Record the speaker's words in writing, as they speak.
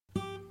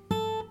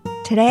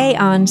Today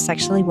on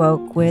Sexually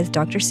Woke with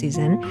Dr.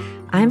 Susan,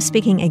 I'm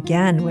speaking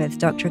again with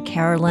Dr.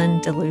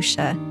 Carolyn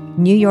DeLucia,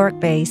 New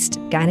York-based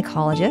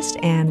gynecologist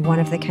and one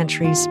of the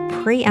country's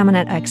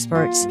preeminent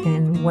experts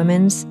in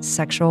women's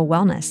sexual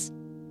wellness.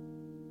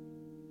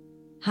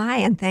 Hi,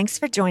 and thanks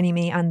for joining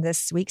me on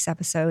this week's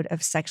episode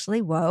of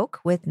Sexually Woke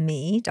with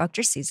me,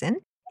 Dr. Susan.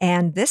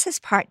 And this is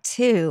part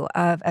 2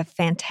 of a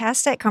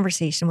fantastic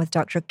conversation with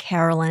Dr.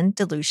 Carolyn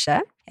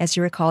DeLucia. As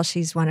you recall,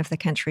 she's one of the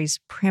country's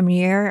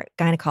premier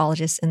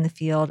gynecologists in the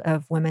field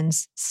of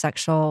women's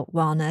sexual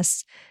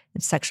wellness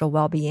and sexual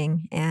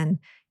well-being and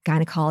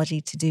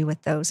gynecology to do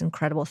with those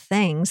incredible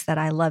things that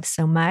I love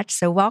so much.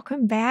 So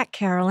welcome back,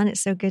 Carolyn.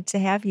 It's so good to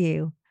have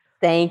you.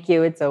 Thank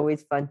you. It's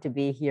always fun to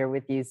be here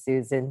with you,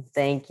 Susan.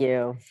 Thank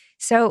you.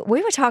 So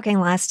we were talking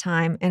last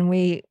time and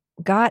we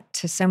got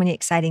to so many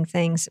exciting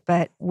things,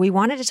 but we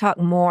wanted to talk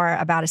more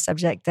about a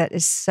subject that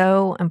is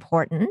so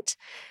important,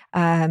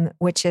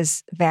 which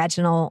is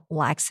vaginal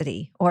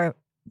laxity, or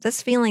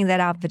this feeling that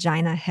our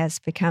vagina has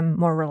become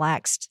more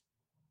relaxed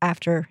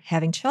after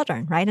having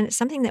children, right? And it's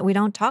something that we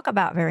don't talk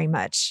about very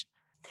much.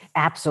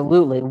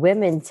 Absolutely.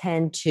 Women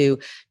tend to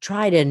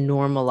try to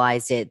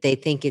normalize it. They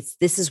think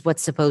this is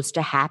what's supposed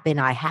to happen.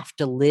 I have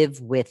to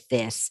live with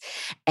this.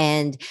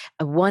 And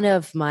one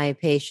of my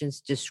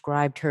patients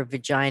described her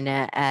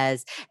vagina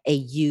as a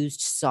used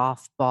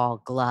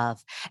softball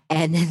glove.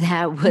 And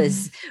that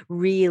was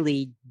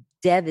really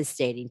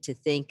devastating to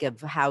think of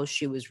how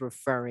she was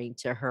referring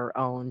to her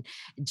own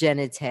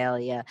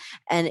genitalia.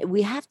 And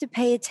we have to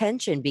pay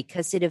attention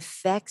because it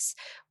affects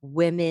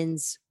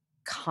women's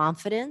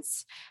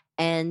confidence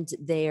and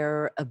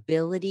their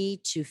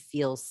ability to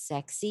feel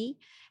sexy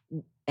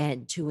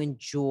and to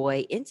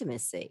enjoy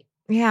intimacy.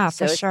 Yeah,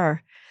 for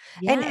sure.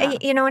 And,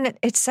 Yeah. and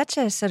it's such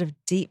a sort of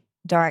deep,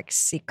 dark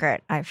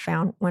secret I've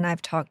found when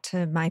I've talked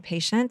to my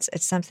patients.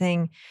 It's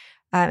something,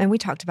 and we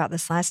talked about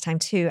this last time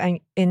too.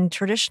 In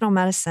traditional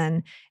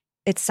medicine,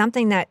 it's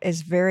something that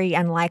is very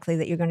unlikely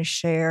that you're going to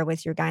share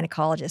with your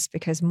gynecologist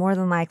because more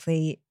than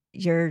likely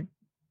you're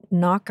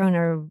not going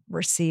to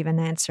receive an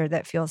answer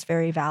that feels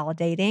very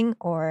validating,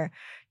 or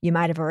you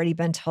might have already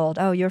been told,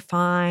 oh, you're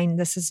fine.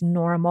 This is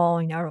normal.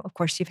 Of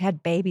course, you've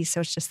had babies,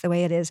 so it's just the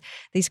way it is.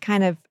 These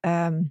kind of,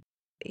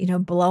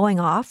 blowing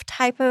off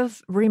type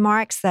of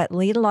remarks that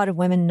lead a lot of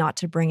women not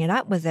to bring it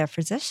up with their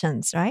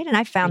physicians, right? And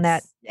I found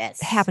that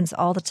happens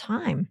all the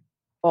time.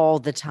 All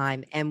the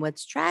time. And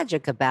what's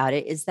tragic about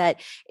it is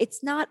that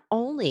it's not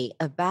only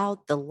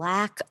about the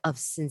lack of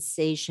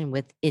sensation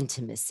with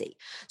intimacy.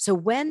 So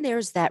when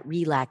there's that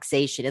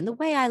relaxation, and the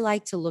way I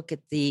like to look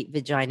at the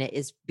vagina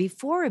is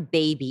before a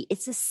baby,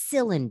 it's a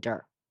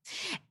cylinder.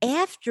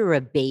 After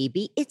a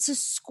baby, it's a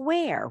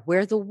square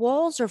where the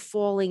walls are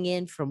falling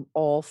in from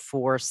all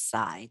 4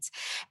 sides.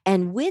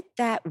 And with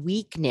that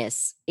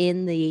weakness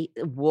in the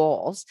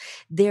walls,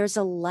 there's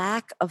a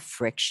lack of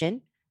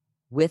friction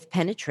with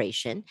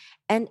penetration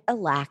and a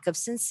lack of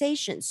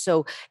sensation.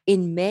 So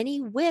in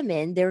many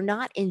women, they're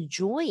not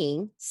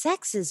enjoying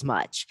sex as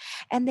much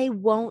and they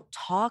won't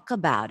talk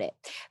about it.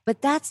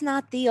 But that's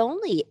not the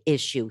only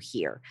issue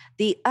here.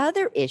 The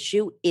other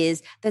issue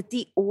is that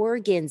the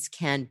organs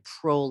can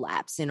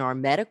prolapse in our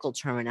medical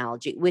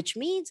terminology, which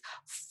means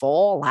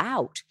fall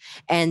out.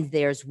 And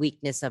there's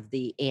weakness of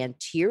the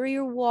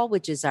anterior wall,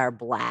 which is our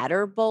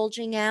bladder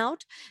bulging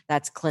out.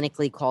 That's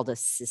clinically called a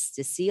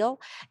cystocele.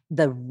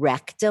 The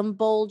rectum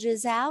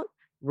bulges out,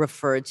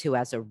 referred to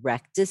as a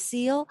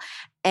rectocele,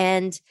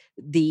 and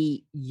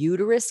the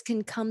uterus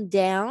can come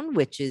down,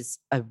 which is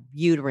a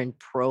uterine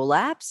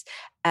prolapse,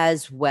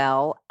 as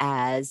well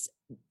as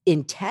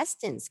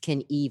intestines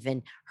can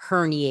even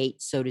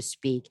herniate, so to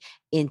speak,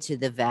 into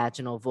the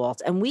vaginal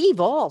vault. And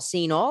we've all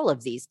seen all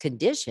of these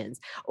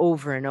conditions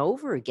over and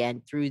over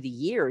again through the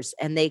years,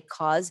 and they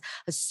cause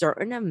a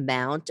certain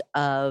amount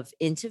of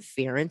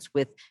interference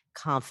with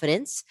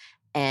confidence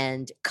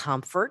and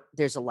comfort.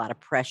 There's a lot of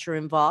pressure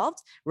involved,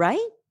 right?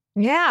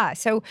 Yeah.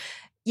 So,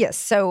 yes.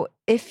 So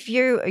if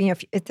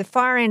if at the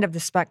far end of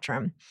the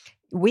spectrum,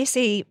 we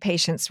see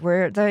patients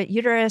where the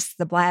uterus,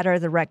 the bladder,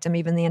 the rectum,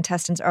 even the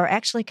intestines are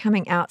actually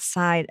coming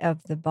outside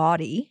of the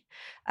body,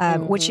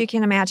 which you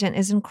can imagine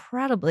is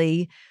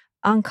incredibly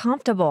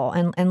uncomfortable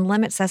and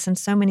limits us in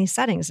so many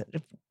settings.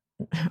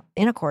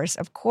 Intercourse,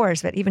 of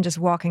course, but even just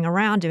walking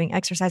around doing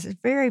exercise is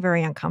very,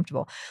 very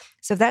uncomfortable.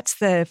 So that's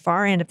the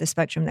far end of the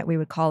spectrum that we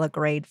would call a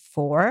grade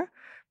 4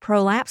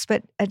 prolapse.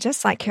 But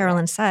just like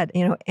Carolyn said,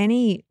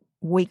 any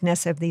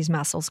weakness of these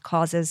muscles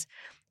causes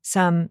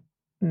some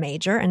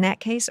major, in that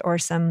case, or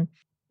some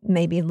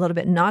maybe a little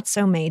bit not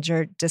so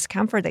major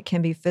discomfort that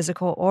can be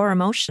physical or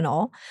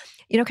emotional.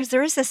 Because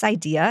there is this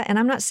idea, and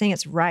I'm not saying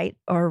it's right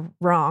or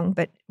wrong,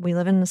 but we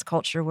live in this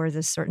culture where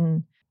there's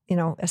certain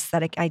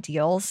aesthetic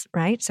ideals,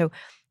 right? So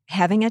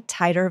having a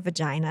tighter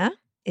vagina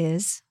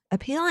is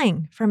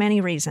appealing for many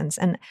reasons.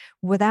 And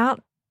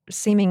without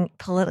seeming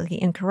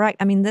politically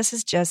incorrect, this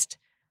is just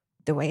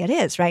the way it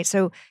is, right?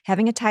 So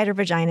having a tighter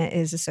vagina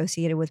is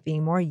associated with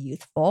being more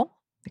youthful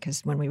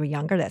because when we were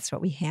younger, that's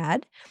what we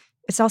had.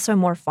 It's also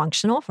more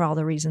functional for all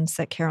the reasons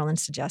that Carolyn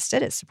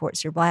suggested. It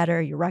supports your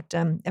bladder, your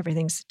rectum,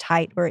 everything's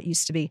tight where it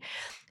used to be.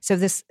 So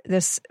this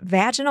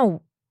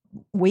vaginal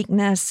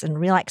weakness and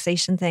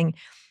relaxation thing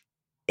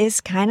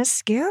is kind of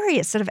scary.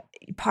 It's sort of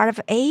part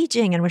of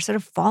aging, and we're sort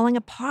of falling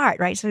apart,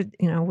 right? So,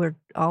 we're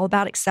all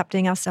about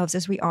accepting ourselves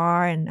as we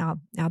are, and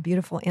our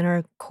beautiful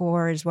inner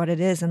core is what it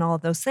is, and all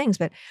of those things.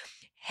 But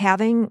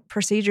having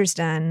procedures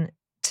done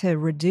to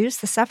reduce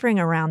the suffering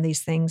around these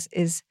things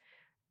is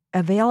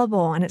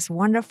available, and it's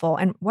wonderful.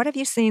 And what have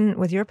you seen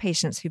with your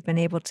patients who've been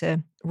able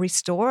to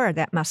restore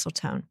that muscle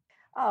tone?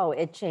 Oh,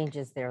 it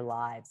changes their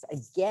lives.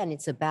 Again,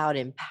 it's about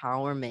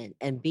empowerment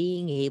and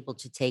being able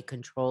to take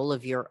control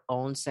of your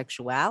own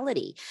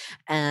sexuality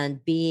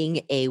and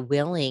being a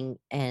willing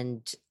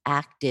and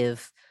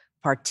active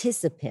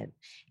participant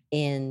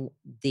in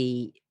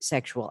the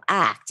sexual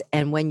act.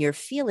 And when you're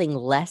feeling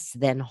less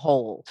than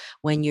whole,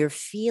 when you're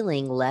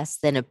feeling less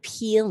than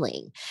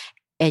appealing,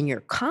 and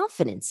your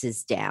confidence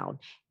is down,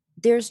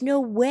 there's no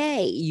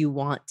way you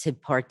want to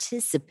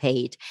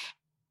participate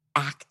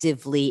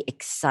actively,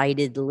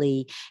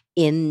 excitedly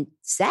in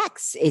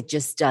sex. It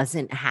just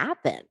doesn't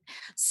happen.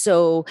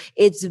 So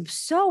it's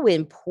so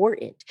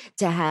important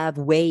to have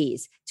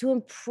ways to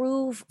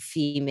improve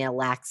female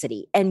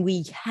laxity. And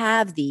we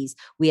have these,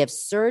 we have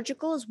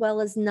surgical as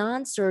well as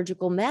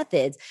non-surgical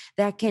methods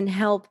that can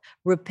help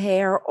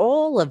repair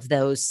all of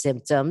those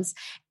symptoms.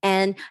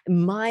 And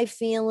my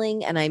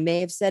feeling, and I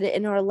may have said it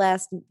in our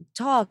last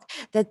talk,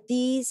 that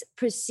these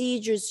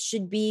procedures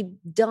should be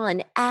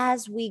done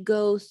as we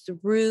go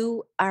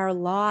through our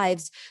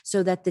lives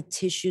so that the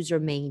tissues are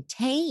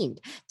maintained.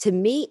 To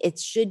me, it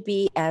should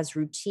be as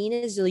routine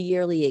as a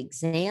yearly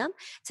exam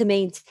to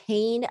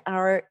maintain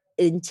our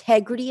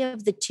integrity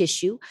of the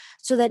tissue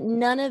so that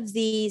none of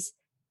these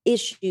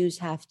issues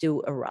have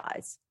to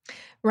arise.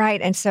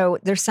 Right. And so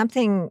there's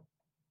something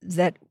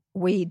that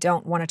we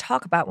don't want to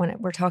talk about when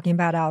we're talking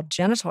about our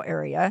genital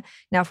area.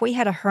 Now, if we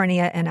had a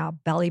hernia in our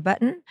belly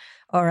button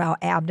or our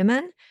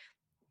abdomen,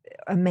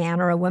 a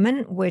man or a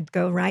woman would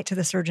go right to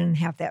the surgeon and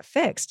have that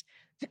fixed.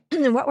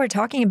 And what we're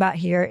talking about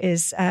here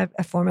is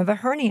a form of a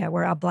hernia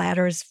where our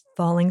bladder is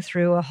falling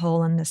through a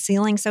hole in the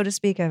ceiling, so to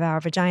speak, of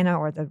our vagina,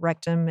 or the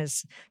rectum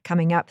is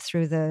coming up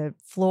through the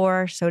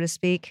floor, so to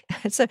speak.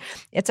 It's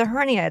a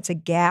hernia. It's a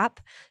gap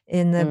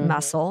in the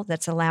muscle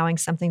that's allowing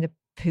something to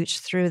pooch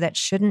through that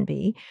shouldn't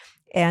be.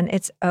 And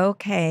it's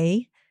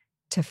okay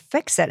to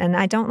fix it. And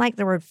I don't like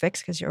the word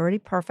fix because you're already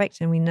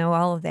perfect and we know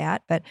all of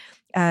that. But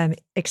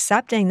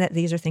accepting that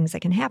these are things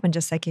that can happen,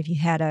 just like if you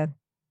had a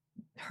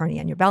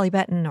hernia in your belly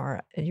button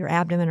or your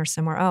abdomen or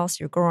somewhere else,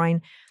 your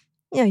groin,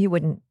 you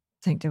wouldn't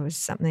think there was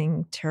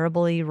something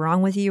terribly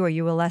wrong with you or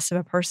you were less of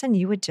a person.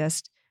 You would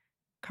just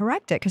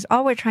correct it because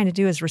all we're trying to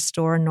do is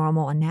restore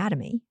normal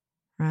anatomy,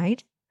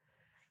 right?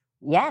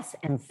 Yes,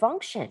 and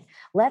function.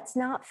 Let's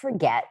not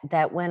forget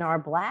that when our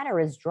bladder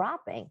is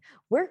dropping,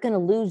 we're going to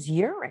lose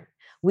urine.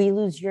 We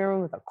lose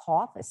urine with a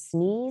cough, a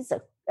sneeze,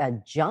 a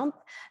jump.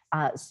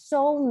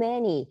 So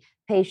many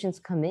patients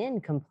come in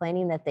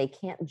complaining that they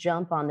can't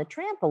jump on the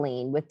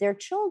trampoline with their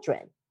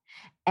children.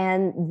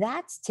 And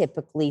that's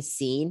typically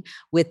seen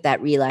with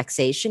that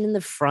relaxation in the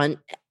front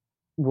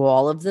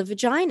wall of the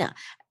vagina,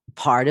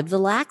 part of the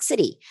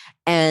laxity.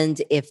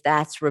 And if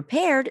that's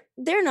repaired,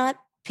 they're not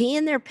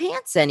peeing their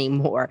pants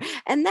anymore.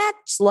 And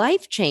that's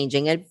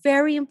life-changing. A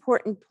very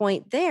important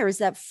point there is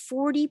that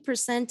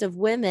 40% of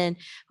women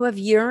who have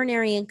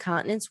urinary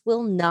incontinence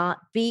will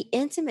not be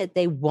intimate.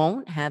 They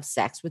won't have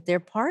sex with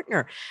their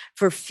partner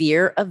for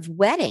fear of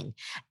wetting.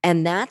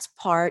 And that's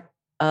part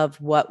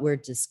of what we're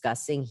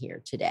discussing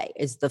here today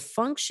is the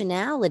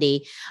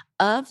functionality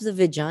of the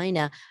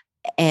vagina.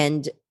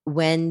 And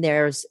when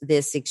there's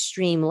this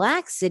extreme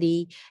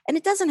laxity, and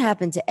it doesn't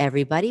happen to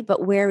everybody,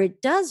 but where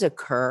it does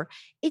occur,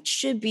 it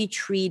should be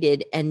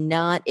treated and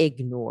not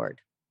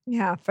ignored.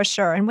 Yeah, for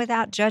sure. And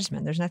without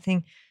judgment, there's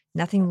nothing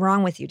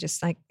wrong with you,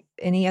 just like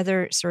any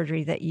other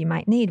surgery that you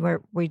might need,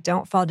 where we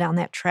don't fall down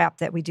that trap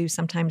that we do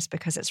sometimes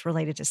because it's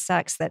related to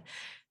sex, that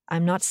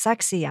I'm not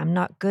sexy, I'm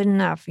not good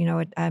enough,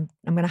 I'm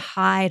going to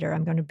hide or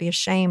I'm going to be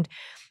ashamed.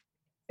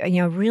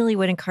 Really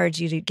would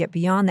encourage you to get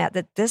beyond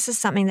that this is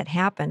something that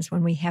happens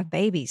when we have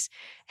babies.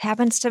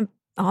 Happens to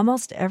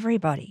almost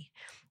everybody.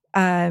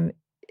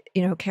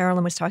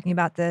 Carolyn was talking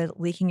about the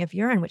leaking of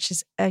urine, which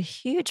is a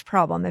huge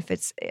problem.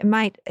 It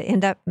might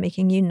end up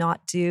making you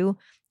not do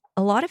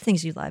a lot of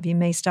things you love. You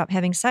may stop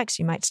having sex.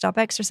 You might stop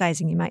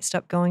exercising. You might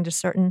stop going to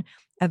certain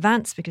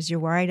events because you're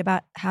worried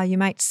about how you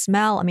might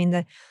smell. I mean,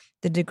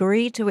 the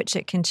degree to which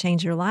it can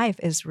change your life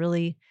is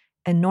really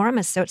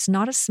enormous. So it's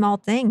not a small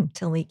thing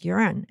to leak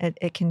urine.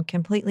 It can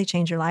completely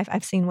change your life.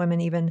 I've seen women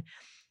even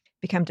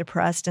become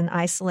depressed and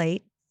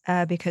isolate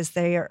because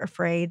they are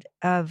afraid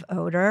of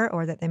odor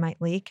or that they might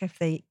leak if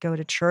they go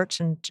to church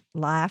and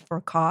laugh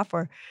or cough.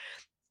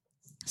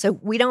 So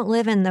we don't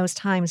live in those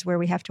times where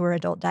we have to wear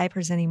adult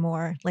diapers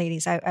anymore,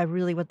 ladies. I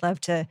really would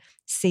love to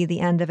see the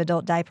end of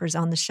adult diapers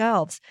on the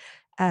shelves,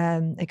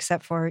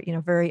 except for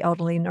very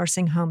elderly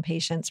nursing home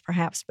patients,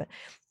 perhaps. But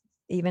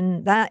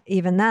even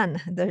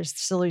then, there's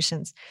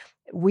solutions.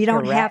 We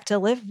don't have Correct. to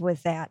live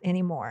with that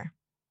anymore.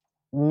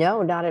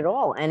 No, not at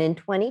all. And in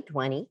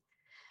 2020,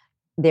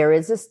 there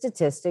is a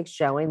statistic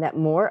showing that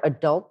more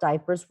adult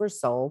diapers were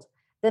sold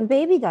than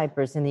baby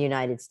diapers in the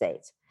United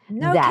States.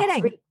 No That's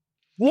kidding.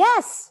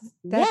 yes,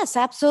 That yes,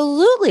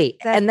 absolutely.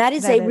 that And that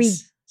is that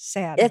is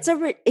sad.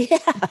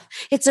 yeah,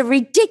 it's a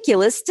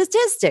ridiculous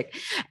statistic.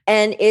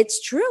 And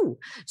it's true.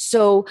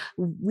 So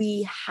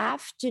we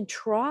have to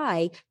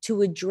try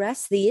to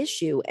address the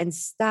issue and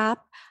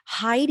stop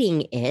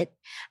hiding it.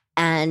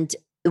 And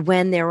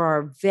when there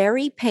are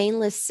very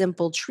painless,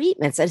 simple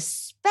treatments,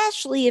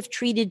 especially if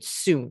treated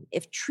soon,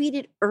 if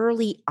treated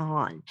early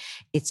on,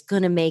 it's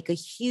going to make a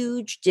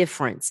huge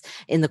difference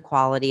in the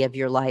quality of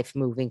your life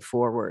moving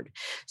forward.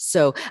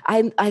 So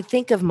I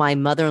think of my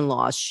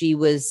mother-in-law. She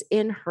was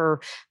in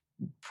her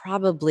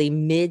probably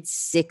mid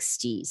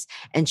 60s,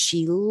 and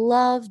she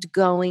loved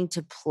going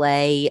to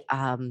play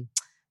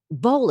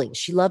bowling.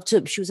 She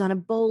was on a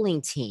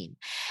bowling team,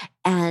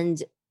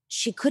 and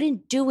she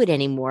couldn't do it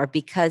anymore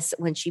because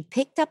when she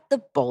picked up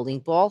the bowling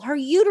ball, her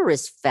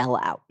uterus fell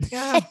out.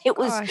 Oh, It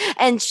was, gosh.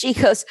 and she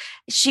goes,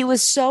 she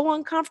was so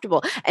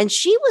uncomfortable. And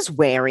she was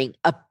wearing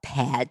a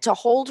pad to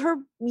hold her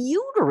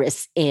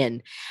uterus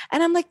in.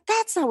 And I'm like,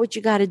 that's not what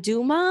you got to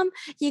do, Mom.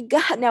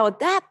 Now at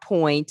that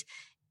point,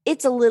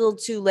 it's a little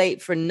too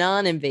late for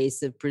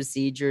non-invasive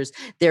procedures.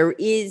 There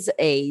is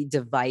a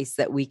device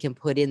that we can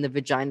put in the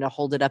vagina to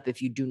hold it up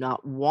if you do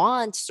not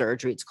want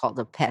surgery. It's called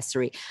a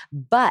pessary.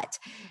 But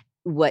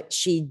what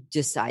she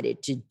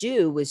decided to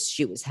do was,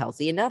 she was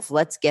healthy enough.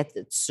 Let's get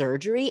the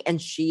surgery. And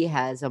she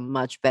has a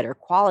much better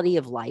quality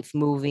of life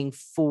moving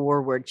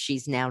forward.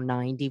 She's now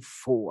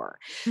 94.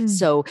 Mm.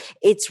 So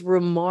it's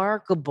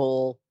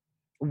remarkable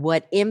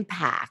what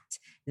impact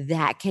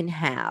that can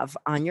have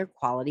on your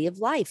quality of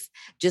life.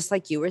 Just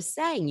like you were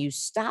saying, you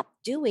stop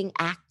doing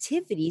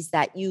activities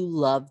that you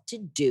love to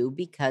do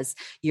because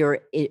you're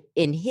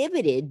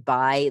inhibited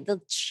by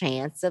the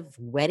chance of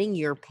wetting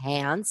your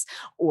pants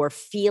or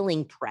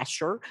feeling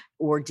pressure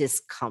or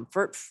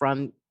discomfort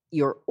from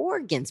your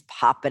organs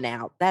popping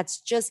out. That's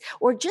just,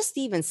 or just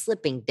even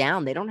slipping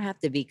down. They don't have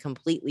to be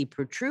completely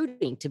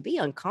protruding to be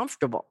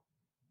uncomfortable.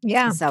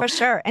 Yeah, So, for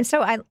sure. And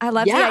so I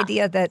love the yeah.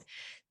 idea that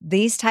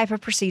these type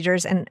of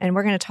procedures, and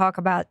we're going to talk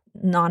about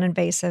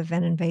non-invasive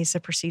and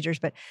invasive procedures,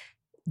 but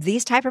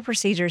these type of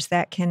procedures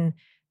that can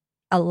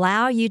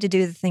allow you to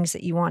do the things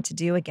that you want to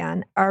do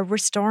again are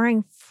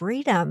restoring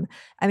freedom.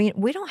 I mean,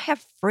 we don't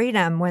have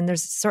freedom when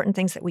there's certain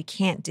things that we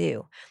can't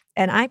do.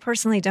 And I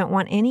personally don't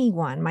want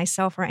anyone,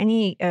 myself or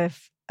any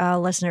of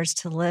listeners,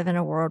 to live in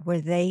a world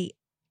where they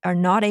are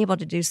not able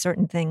to do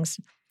certain things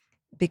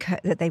because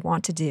that they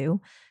want to do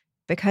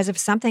because of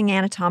something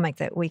anatomic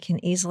that we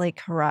can easily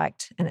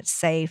correct and it's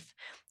safe.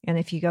 And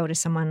if you go to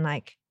someone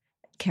like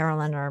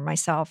Carolyn or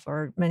myself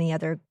or many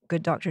other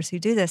good doctors who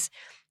do this,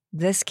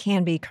 this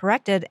can be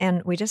corrected.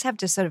 And we just have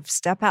to sort of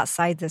step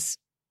outside this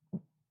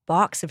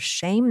box of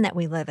shame that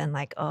we live in,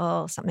 like,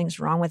 oh, something's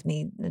wrong with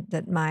me,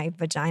 that my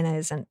vagina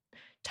isn't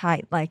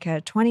tight like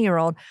a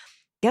 20-year-old.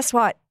 Guess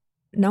what?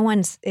 No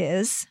one's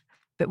is,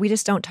 but we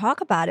just don't talk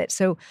about it.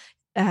 So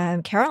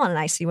Carolyn and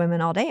I see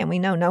women all day, and we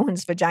know no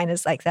one's vagina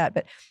is like that,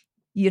 but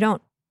you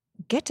don't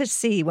get to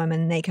see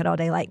women naked all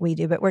day like we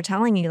do. But we're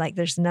telling you, like,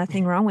 there's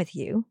nothing wrong with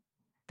you,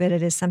 but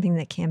it is something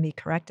that can be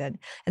corrected.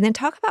 And then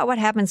talk about what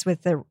happens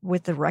with the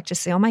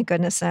rectus. Oh my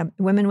goodness,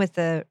 women with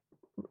the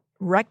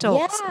rectal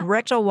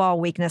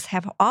wall weakness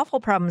have awful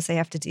problems they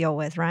have to deal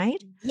with,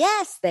 right?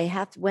 Yes, they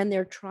have to, when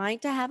they're trying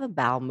to have a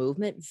bowel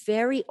movement,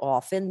 very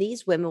often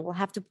these women will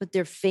have to put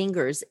their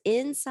fingers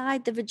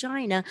inside the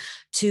vagina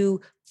to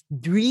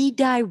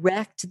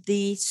redirect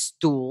the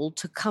stool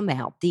to come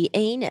out the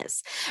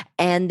anus.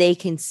 And they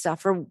can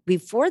suffer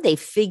before they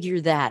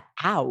figure that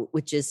out,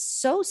 which is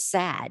so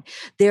sad.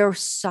 They're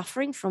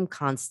suffering from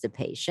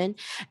constipation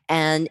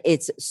and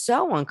it's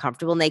so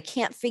uncomfortable, and they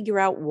can't figure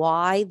out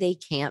why they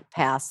can't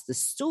pass the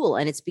stool.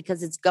 And it's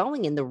because it's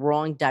going in the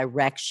wrong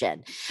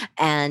direction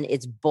and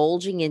it's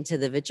bulging into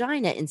the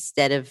vagina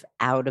instead of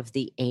out of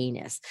the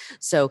anus.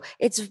 So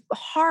it's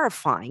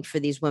horrifying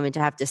for these women to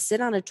have to sit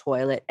on a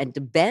toilet and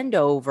to bend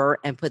over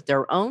and put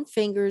their own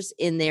fingers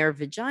in their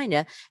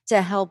vagina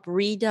to help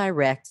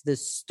redirect the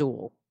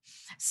stool.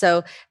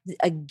 So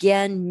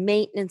again,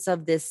 maintenance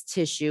of this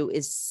tissue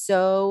is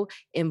so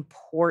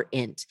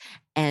important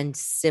and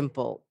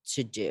simple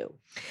to do.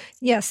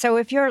 Yeah. So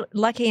if you're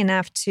lucky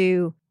enough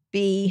to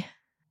be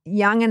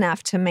young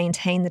enough to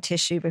maintain the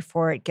tissue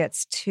before it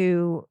gets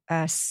too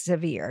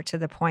severe to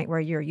the point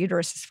where your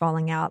uterus is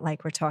falling out,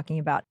 like we're talking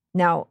about.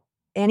 Now,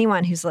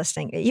 anyone who's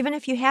listening, even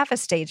if you have a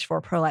stage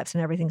 4 prolapse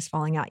and everything's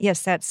falling out,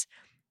 yes,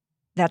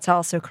 that's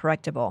also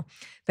correctable.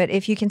 But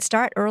if you can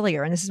start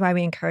earlier, and this is why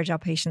we encourage our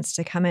patients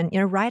to come in,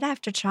 right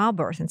after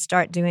childbirth and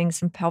start doing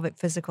some pelvic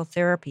physical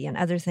therapy and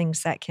other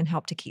things that can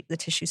help to keep the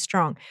tissue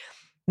strong.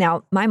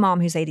 Now, my mom,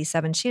 who's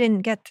 87, she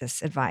didn't get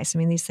this advice. I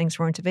mean, these things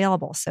weren't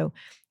available. So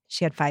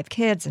she had 5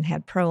 kids and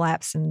had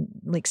prolapse and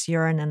leaks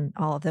urine and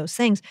all of those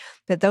things.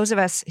 But those of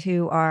us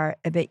who are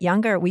a bit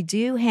younger, we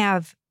do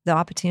have the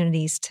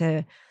opportunities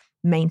to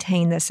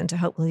maintain this and to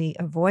hopefully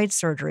avoid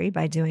surgery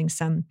by doing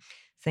some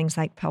things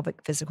like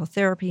pelvic physical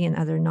therapy and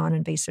other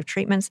non-invasive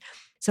treatments.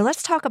 So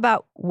let's talk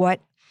about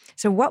what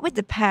would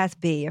the path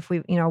be if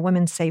a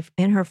woman, say,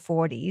 in her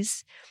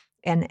 40s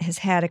and has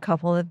had a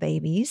couple of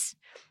babies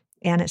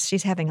and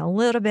she's having a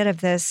little bit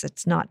of this,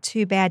 it's not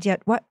too bad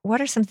yet.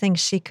 What are some things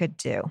she could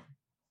do?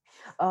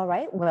 All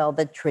right. Well,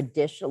 the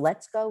traditional,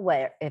 let's go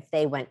where if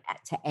they went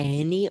to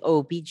any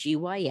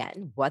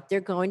OBGYN, what they're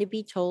going to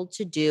be told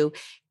to do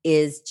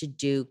is to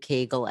do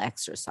Kegel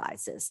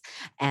exercises.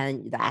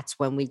 And that's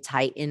when we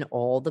tighten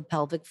all the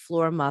pelvic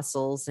floor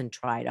muscles and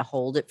try to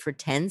hold it for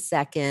 10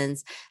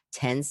 seconds,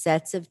 10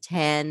 sets of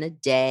 10 a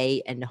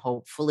day. And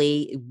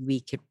hopefully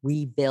we could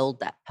rebuild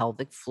that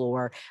pelvic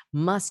floor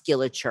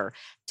musculature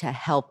to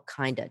help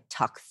kind of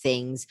tuck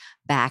things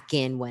back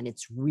in when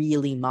it's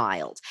really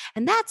mild.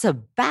 And that's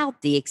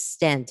about the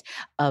extent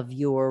of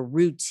your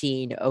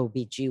routine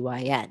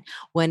OBGYN.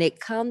 When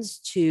it comes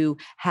to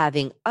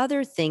having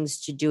other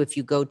things to do, if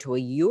you go to a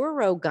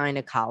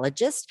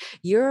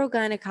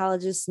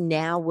urogynecologists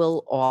now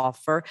will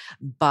offer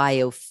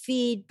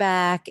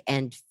biofeedback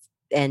and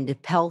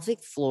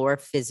pelvic floor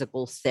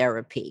physical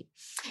therapy.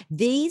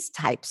 These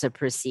types of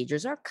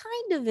procedures are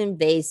kind of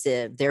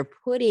invasive. They're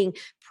putting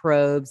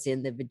probes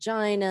in the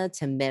vagina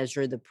to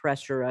measure the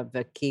pressure of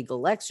a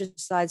Kegel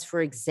exercise,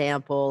 for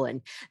example,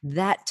 and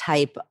that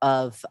type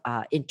of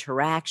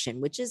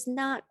interaction, which is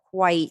not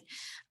quite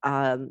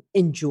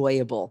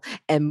enjoyable.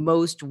 And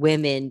most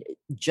women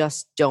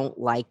just don't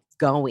like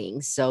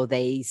going, so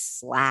they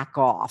slack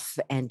off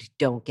and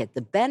don't get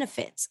the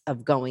benefits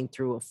of going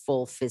through a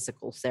full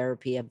physical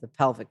therapy of the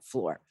pelvic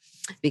floor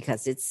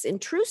because it's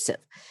intrusive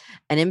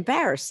and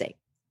embarrassing.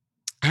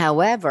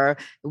 However,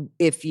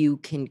 if you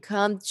can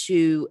come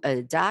to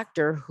a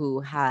doctor who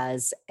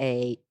has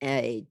a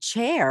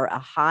chair, a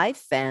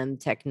high-fem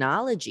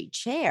technology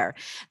chair,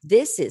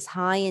 this is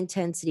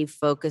high-intensity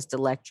focused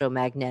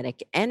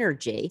electromagnetic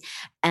energy,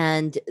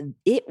 and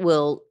it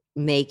will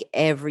make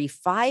every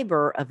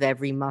fiber of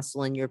every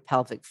muscle in your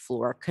pelvic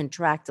floor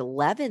contract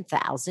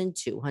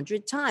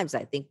 11,200 times.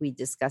 I think we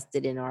discussed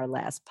it in our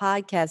last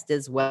podcast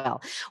as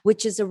well,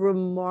 which is a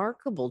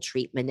remarkable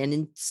treatment. And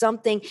in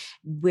something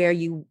where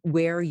you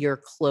wear your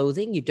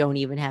clothing, you don't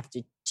even have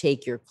to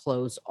take your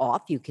clothes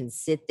off. You can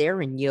sit there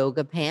in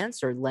yoga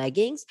pants or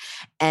leggings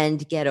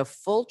and get a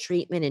full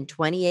treatment in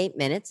 28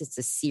 minutes. It's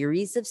a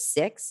series of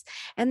 6.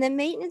 And then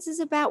maintenance is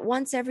about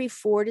once every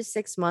 4 to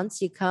 6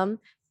 months. You come,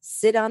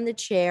 sit on the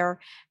chair,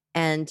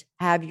 and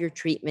have your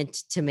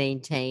treatment to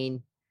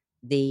maintain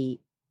the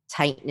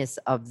tightness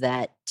of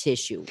that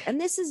tissue. And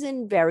this is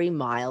in very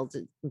mild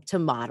to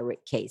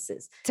moderate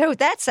cases. So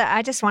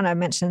I just want to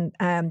mention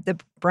the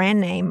brand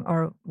name,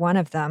 or one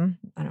of them.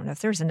 I don't know if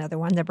there's another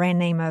one. The brand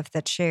name of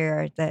the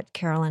chair that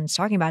Carolyn's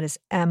talking about is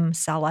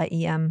Emsella,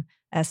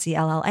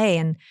 EMSELLA.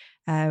 And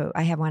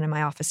I have one in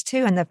my office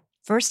too. And the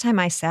first time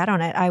I sat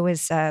on it, I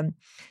was a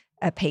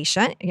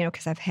patient,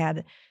 because I've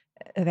had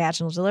a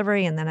vaginal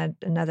delivery and then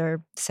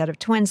another set of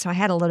twins. So I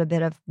had a little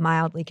bit of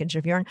mild leakage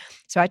of urine.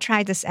 So I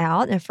tried this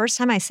out. And the first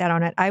time I sat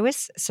on it, I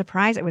was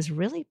surprised. It was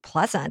really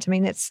pleasant. I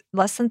mean, it's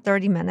less than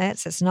 30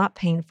 minutes. It's not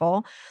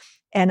painful.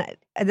 And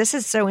this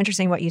is so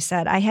interesting what you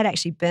said. I had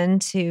actually been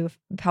to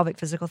a pelvic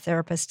physical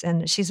therapist,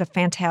 and she's a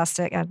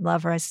fantastic, I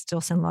love her. I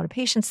still send a lot of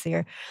patients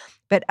there.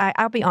 But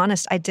I'll be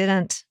honest, I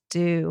didn't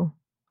do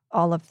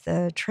all of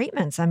the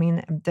treatments. I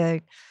mean,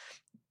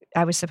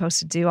 I was supposed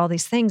to do all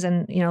these things,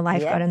 and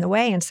life got in the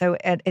way, and so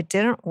it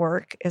didn't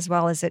work as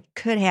well as it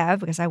could have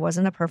because I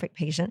wasn't a perfect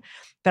patient.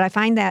 But I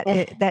find that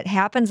that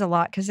happens a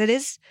lot because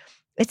it's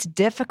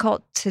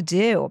difficult to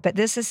do. But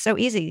this is so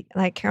easy.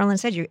 Like Carolyn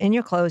said, you're in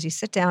your clothes, you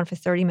sit down for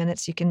 30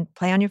 minutes, you can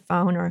play on your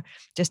phone or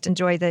just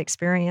enjoy the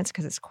experience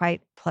because it's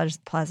quite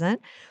pleasant,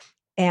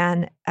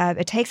 and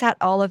it takes out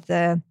all of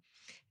the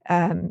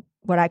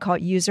what I call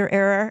user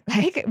error,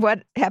 like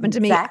what happened to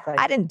me. Exactly.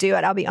 I didn't do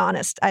it. I'll be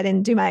honest. I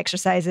didn't do my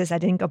exercises. I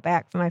didn't go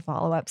back for my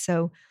follow-up.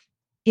 So,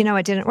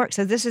 it didn't work.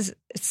 So this is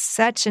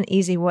such an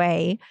easy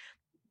way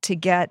to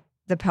get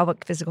the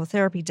pelvic physical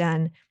therapy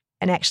done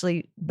and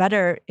actually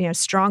better,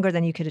 stronger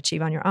than you could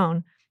achieve on your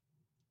own.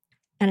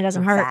 And it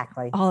doesn't hurt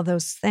all of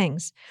those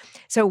things.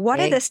 So what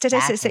are the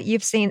statistics that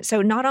you've seen?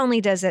 So not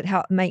only does it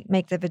help make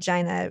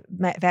the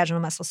vaginal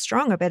muscle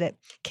stronger, but it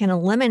can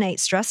eliminate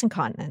stress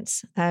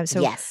incontinence.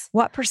 Yes.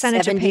 What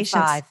percentage of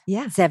patients?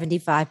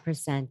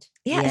 75%.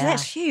 Yeah,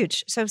 that's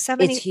huge. So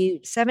It's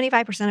huge.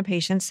 75% of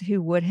patients who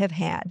would have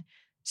had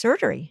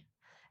surgery.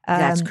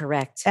 That's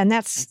correct. And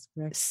that's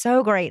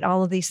so great.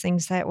 All of these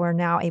things that we're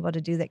now able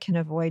to do that can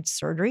avoid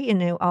surgery,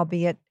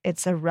 albeit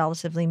it's a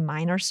relatively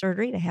minor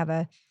surgery to have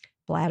a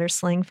bladder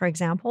sling, for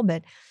example,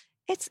 but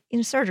it's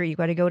surgery. You've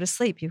got to go to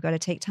sleep. You've got to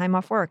take time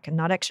off work and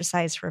not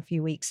exercise for a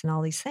few weeks and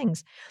all these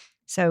things.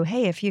 So,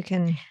 hey, if you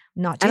can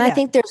not do that. And I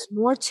think there's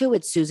more to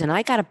it, Susan.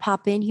 I got to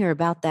pop in here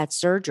about that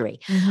surgery.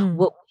 Mm-hmm.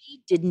 What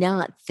we did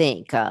not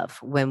think of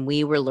when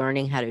we were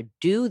learning how to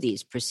do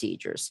these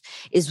procedures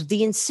is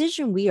the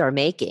incision we are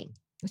making.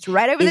 It's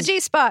right over the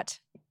G-spot.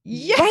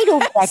 right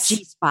over that Yes.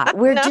 G spot. I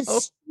We're know.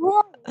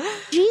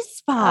 destroying G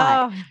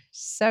spot. Oh,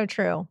 so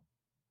true.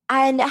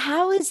 And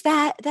how is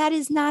that? That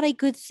is not a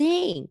good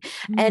thing.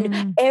 And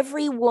Mhm.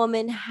 every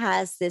woman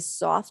has this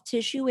soft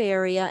tissue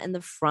area in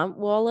the front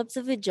wall of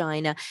the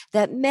vagina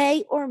that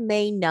may or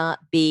may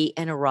not be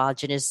an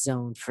erogenous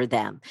zone for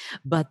them.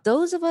 But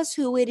those of us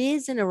who it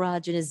is an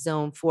erogenous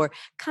zone for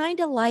kind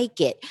of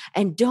like it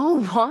and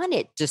don't want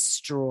it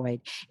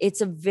destroyed. It's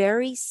a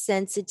very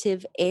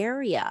sensitive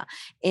area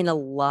in a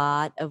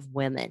lot of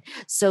women.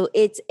 So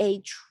it's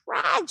a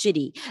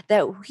tragedy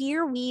that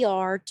here we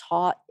are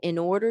taught in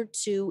order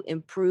to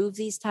improve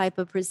these type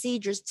of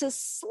procedures to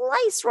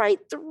slice right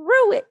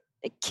through it.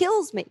 It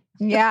kills me.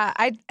 Yeah,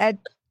 I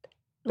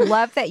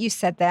love that you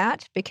said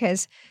that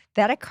because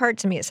that occurred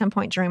to me at some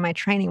point during my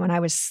training when I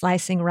was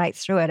slicing right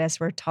through it as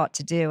we're taught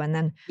to do, and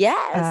then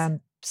Yes.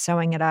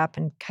 sewing it up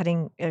and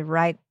cutting it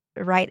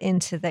right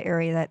into the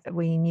area that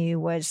we knew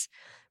was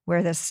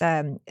where this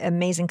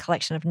amazing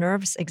collection of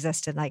nerves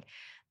existed. Like,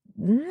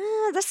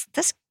 "Nah,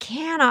 this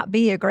cannot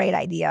be a great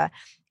idea."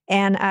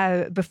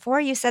 And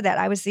before you said that,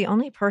 I was the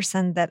only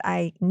person that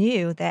I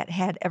knew that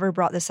had ever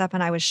brought this up,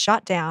 and I was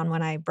shot down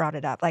when I brought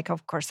it up. Like,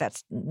 of course,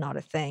 that's not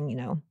a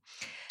thing,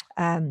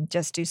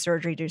 just do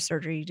surgery, do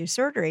surgery, do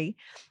surgery.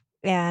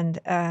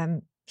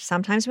 And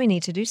sometimes we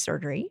need to do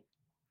surgery.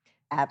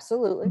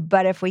 Absolutely.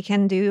 But if we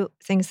can do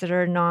things that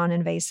are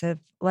non-invasive,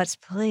 let's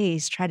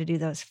please try to do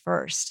those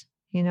first,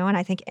 and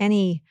I think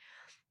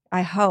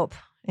I hope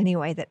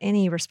anyway that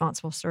any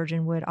responsible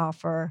surgeon would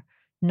offer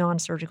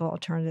non-surgical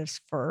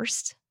alternatives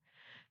first.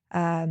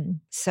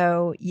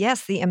 So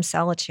yes, the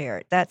Emsella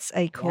chair, that's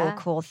a cool, Yeah.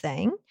 cool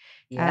thing.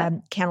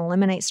 Yep. Can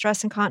eliminate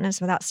stress incontinence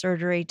without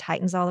surgery,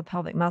 tightens all the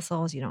pelvic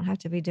muscles. You don't have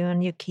to be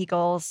doing your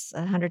Kegels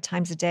 100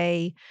 times a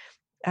day.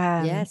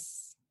 Um,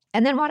 Yes.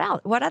 and then what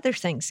else? What other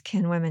things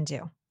can women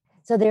do?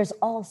 So there's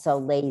also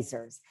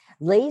lasers.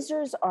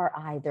 Lasers are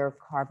either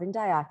carbon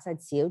dioxide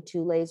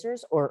CO2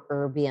 lasers or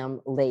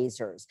erbium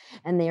lasers,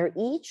 and they're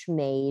each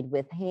made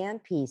with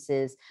hand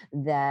pieces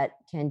that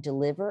can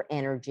deliver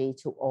energy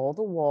to all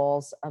the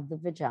walls of the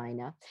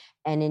vagina.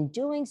 And in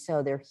doing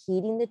so, they're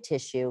heating the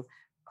tissue,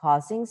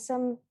 causing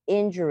some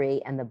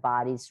injury, and the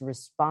body's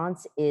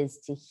response is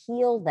to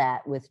heal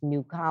that with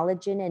new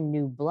collagen and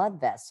new blood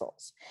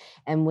vessels.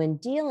 And when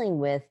dealing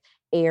with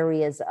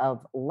areas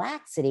of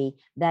laxity,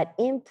 that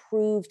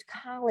improved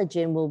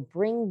collagen will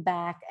bring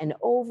back an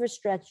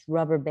overstretched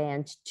rubber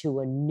band to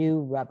a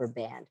new rubber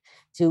band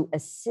to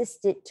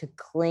assist it to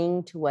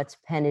cling to what's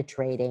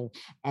penetrating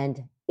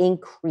and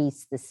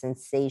increase the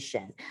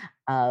sensation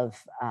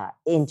of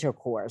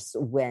intercourse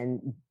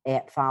when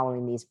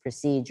following these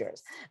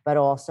procedures. But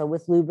also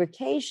with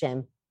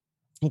lubrication,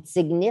 it's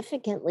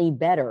significantly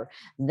better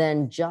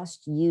than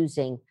just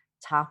using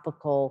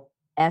topical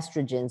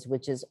estrogens,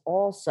 which is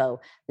also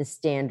the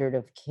standard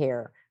of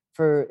care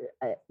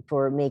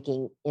for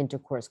making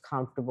intercourse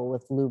comfortable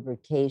with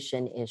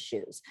lubrication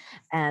issues.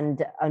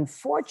 And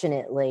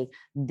unfortunately,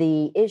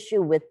 the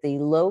issue with the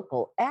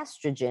local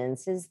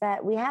estrogens is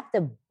that we have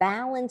to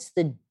balance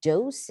the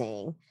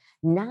dosing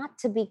not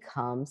to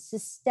become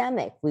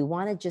systemic. We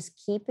want to just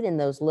keep it in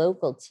those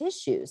local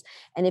tissues.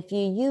 And if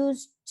you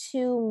use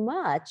too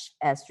much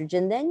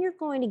estrogen, then you're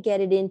going to get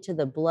it into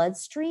the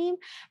bloodstream.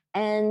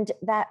 And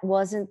that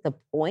wasn't the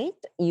point.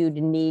 You'd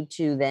need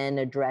to then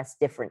address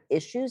different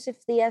issues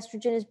if the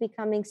estrogen is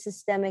becoming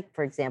systemic.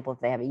 For example, if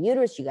they have a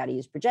uterus, you got to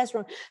use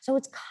progesterone. So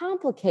it's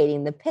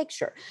complicating the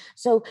picture.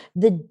 So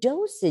the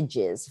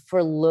dosages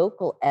for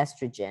local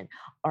estrogen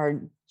are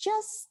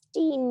just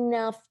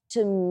enough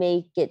to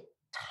make it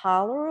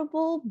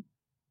tolerable,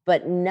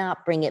 but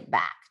not bring it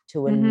back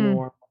to a Mhm.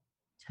 normal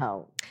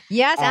tone.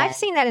 Yes, I've And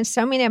seen that in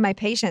so many of my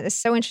patients. It's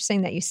so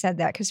interesting that you said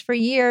that because for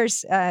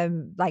years,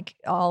 like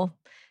all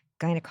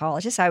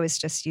gynecologists, I was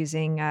just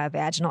using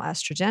vaginal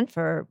estrogen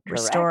for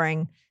correct.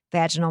 restoring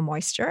vaginal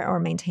moisture or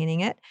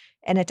maintaining it.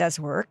 And it does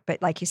work,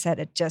 but like you said,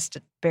 it just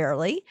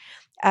barely.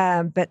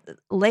 But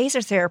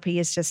laser therapy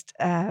is just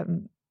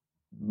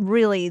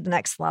really the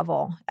next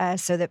level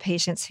so that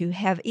patients who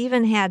have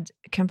even had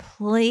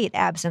complete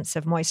absence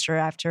of moisture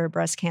after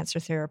breast cancer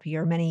therapy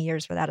or many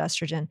years without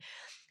estrogen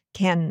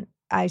can,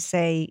 I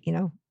say,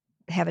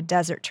 have a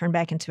desert turn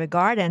back into a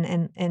garden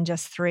in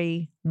just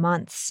 3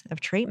 months of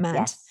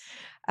treatment.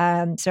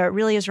 Yes. So it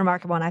really is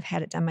remarkable, and I've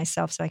had it done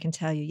myself, so I can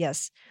tell you,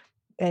 yes,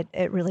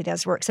 it really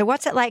does work. So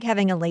what's it like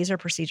having a laser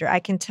procedure? I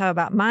can tell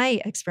about my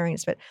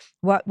experience, but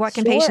what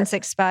can Sure. patients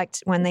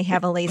expect when they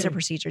have a laser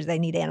procedure? Do they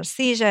need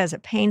anesthesia? Is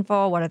it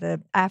painful? What are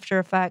the after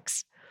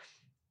effects?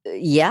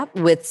 Yep,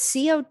 with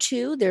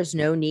CO2, there's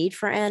no need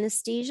for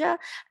anesthesia,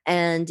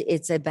 and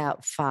it's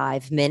about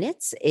 5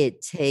 minutes.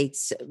 It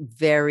takes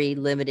very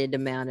limited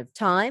amount of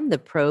time. The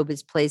probe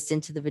is placed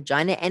into the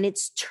vagina and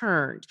it's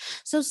turned.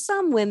 So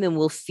some women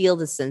will feel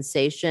the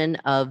sensation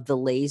of the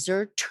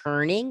laser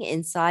turning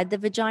inside the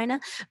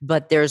vagina,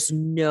 but there's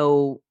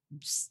no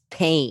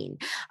pain.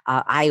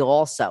 I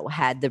also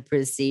had the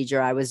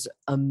procedure. I was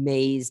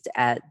amazed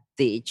at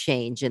the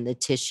change in the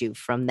tissue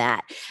from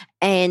that.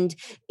 And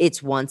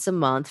it's once a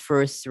month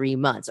for 3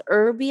 months.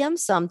 Erbium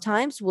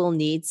sometimes will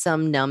need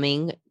some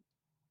numbing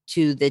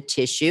to the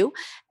tissue,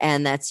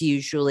 and that's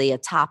usually a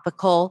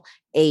topical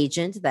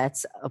agent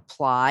that's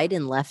applied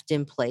and left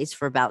in place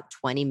for about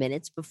 20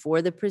 minutes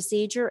before the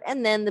procedure,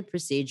 and then the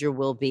procedure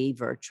will be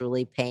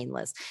virtually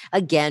painless.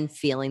 Again,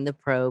 feeling the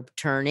probe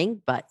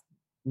turning, but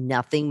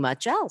nothing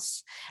much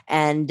else.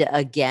 And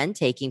again,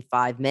 taking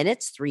 5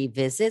 minutes, 3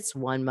 visits,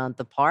 1 month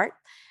apart,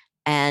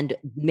 and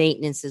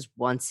maintenance is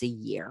once a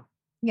year.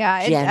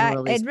 Yeah,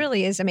 Generally it speaking.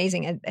 really is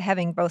amazing. And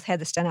having both had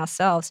this done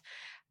ourselves,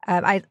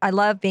 I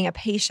love being a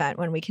patient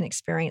when we can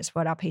experience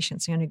what our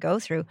patients are going to go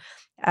through.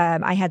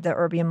 I had the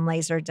erbium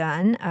laser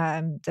done.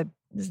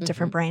 There's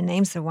different brand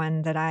names. The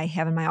one that I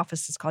have in my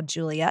office is called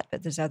Juliet,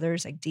 but there's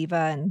others like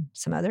Diva and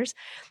some others.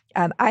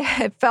 I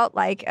had felt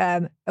like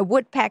a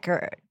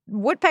woodpecker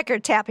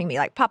tapping me,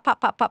 like pop, pop,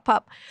 pop, pop,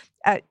 pop.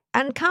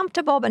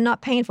 Uncomfortable, but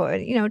not painful.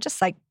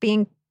 Just like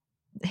being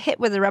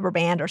hit with a rubber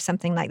band or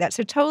something like that.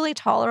 So totally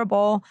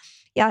tolerable.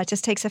 Yeah, it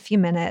just takes a few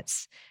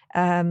minutes.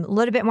 A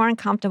little bit more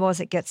uncomfortable as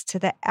it gets to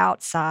the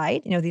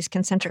outside. These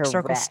concentric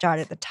circles start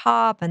at the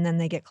top and then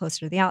they get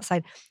closer to the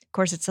outside. Of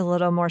course, it's a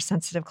little more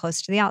sensitive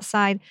close to the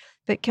outside,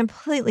 but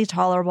completely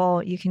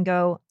tolerable. You can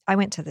go, I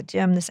went to the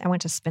gym. I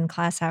went to spin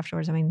class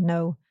afterwards.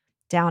 No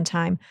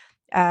downtime.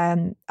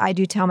 I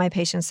do tell my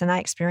patients, and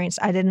I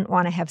didn't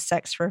want to have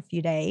sex for a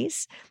few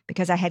days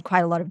because I had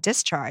quite a lot of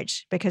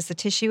discharge because the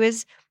tissue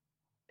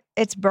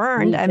it's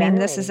burned.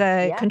 This is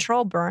a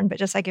controlled burn, but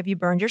just like if you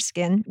burned your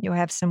skin, you'll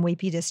have some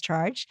weepy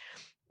discharge.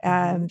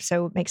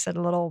 So it makes it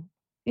a little,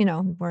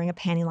 wearing a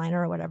panty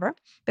liner or whatever.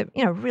 But,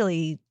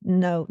 really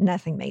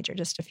nothing major,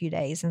 just a few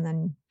days. And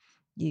then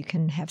you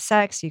can have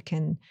sex, you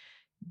can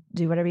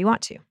do whatever you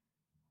want to.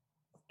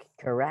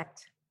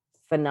 Correct.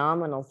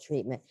 Phenomenal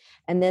treatment.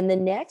 And then the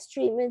next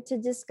treatment to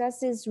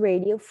discuss is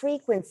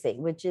radiofrequency,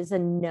 which is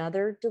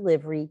another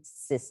delivery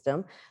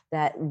system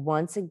that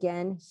once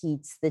again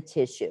heats the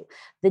tissue.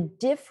 The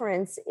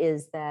difference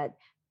is that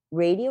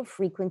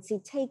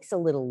radiofrequency takes a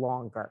little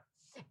longer.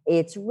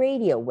 It's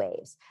radio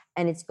waves,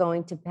 and it's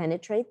going to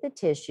penetrate the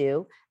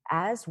tissue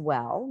as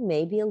well,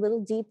 maybe a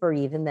little deeper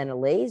even than a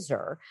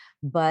laser,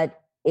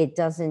 but it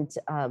doesn't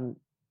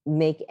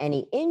make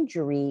any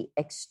injury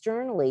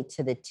externally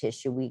to the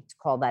tissue. We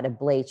call that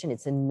ablation.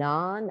 It's a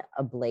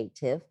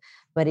non-ablative,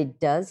 but it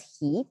does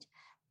heat,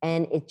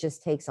 and it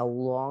just takes a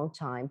long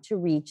time to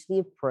reach the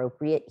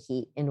appropriate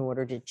heat in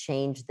order to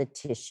change the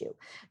tissue.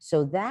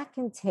 So that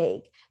can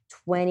take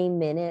 20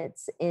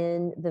 minutes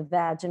in the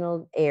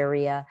vaginal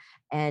area.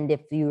 And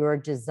if you are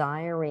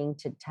desiring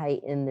to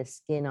tighten the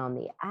skin on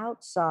the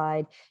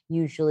outside,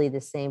 usually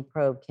the same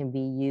probe can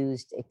be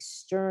used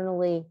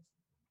externally.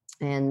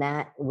 And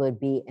that would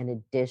be an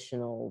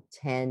additional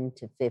 10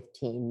 to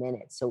 15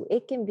 minutes. So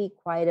it can be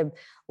quite a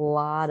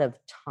lot of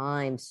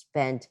time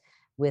spent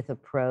with a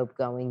probe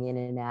going in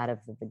and out of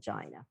the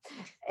vagina.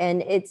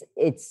 And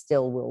it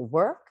still will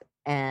work.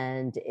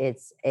 And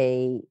it's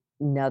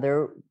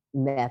another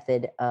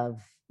method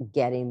of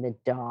getting the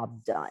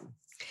job done.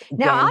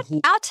 Now,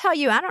 I'll tell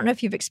you, I don't know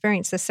if you've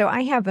experienced this. So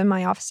I have in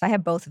my office, I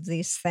have both of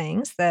these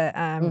things, the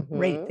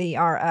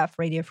RF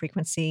radio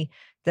frequency,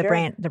 the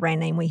brand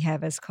name we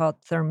have is called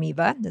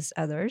Thermiva, there's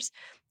others,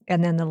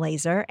 and then the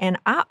laser. And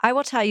I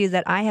will tell you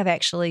that I have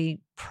actually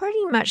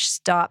pretty much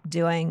stopped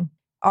doing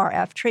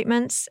RF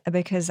treatments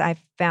because I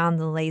found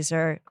the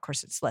laser, of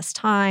course, it's less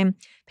time.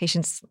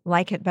 Patients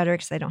like it better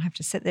because they don't have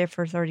to sit there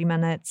for 30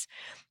 minutes.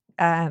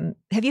 Have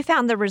you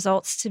found the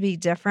results to be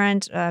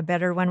different,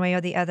 better one way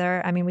or the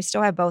other? We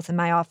still have both in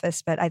my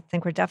office, but I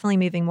think we're definitely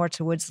moving more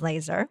towards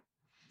laser.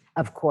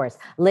 Of course.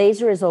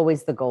 Laser is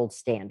always the gold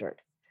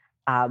standard.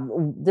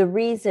 The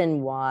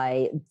reason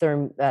why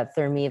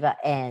Thermiva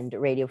and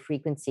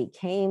radiofrequency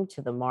came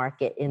to the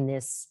market in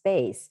this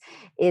space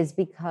is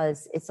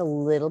because it's a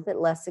little bit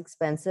less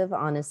expensive,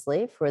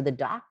 honestly, for the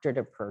doctor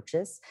to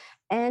purchase.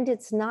 And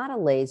it's not a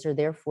laser,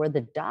 therefore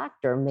the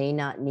doctor may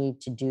not need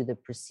to do the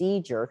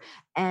procedure,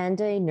 and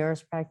a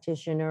nurse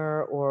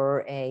practitioner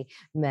or a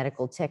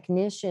medical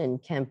technician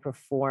can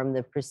perform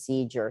the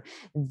procedure.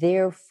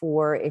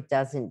 Therefore, it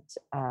doesn't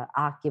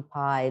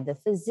occupy the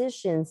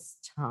physician's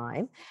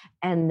time,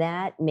 and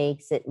that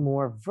makes it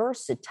more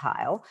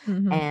versatile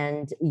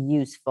and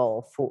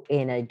useful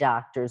in a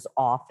doctor's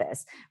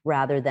office,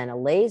 rather than a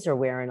laser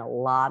where in a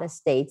lot of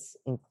states,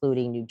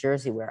 including New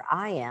Jersey, where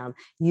I am,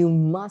 you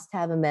must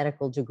have a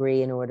medical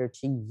degree in order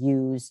to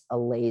use a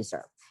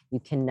laser. You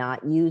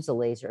cannot use a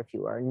laser if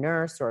you are a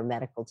nurse or a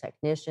medical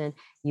technician.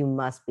 You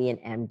must be an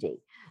MD.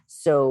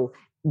 So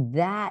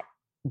that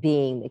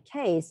being the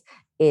case,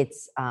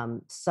 it's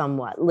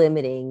somewhat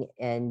limiting,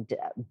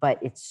 but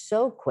it's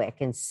so quick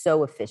and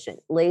so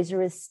efficient.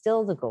 Laser is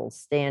still the gold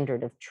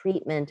standard of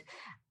treatment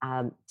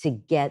to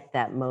get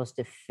that most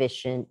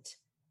efficient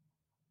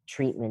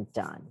treatment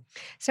done.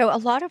 So a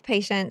lot of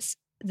patients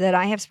that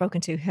I have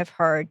spoken to have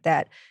heard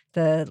that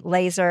the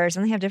lasers,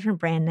 and they have different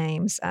brand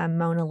names.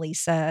 Mona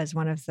Lisa is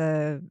one of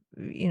the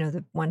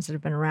ones that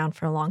have been around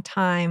for a long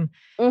time.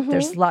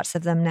 There's Hmm. lots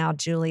of them now,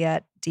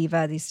 Juliet,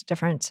 Diva, these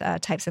different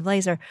types of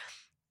laser.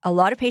 A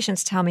lot of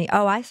patients tell me,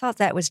 oh, I thought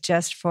that was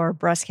just for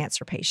breast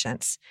cancer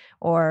patients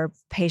or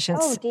Oh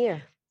patients.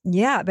 dear.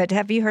 Yeah, but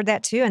have you heard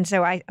that too? And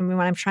so I mean,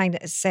 when I'm trying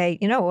to say,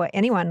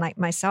 anyone like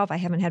myself, I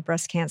haven't had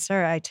breast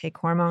cancer. I take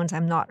hormones.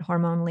 I'm not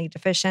hormonally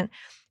deficient,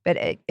 but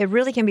it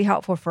really can be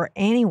helpful for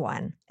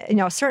anyone.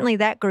 Certainly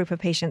that group of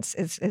patients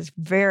is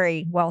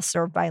very well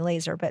served by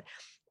laser, but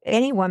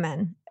any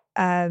woman,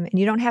 and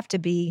you don't have to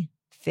be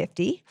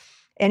 50,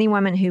 any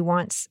woman who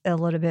wants a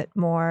little bit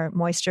more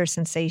moisture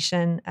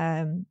sensation,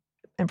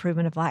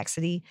 improvement of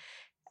laxity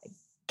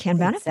can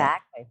benefit.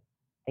 Exactly.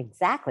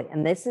 Exactly.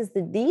 And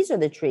these are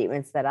the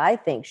treatments that I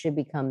think should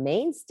become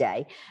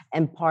mainstay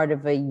and part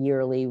of a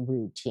yearly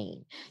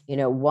routine.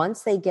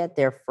 Once they get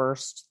their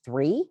first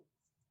three,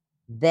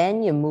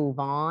 then you move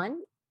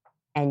on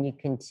and you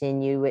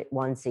continue it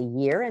once a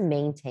year and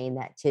maintain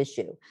that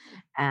tissue.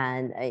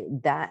 And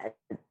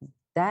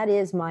that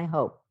is my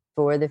hope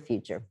for the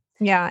future.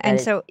 Yeah, That and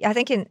it so I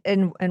think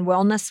in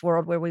wellness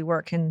world where we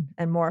work and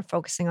more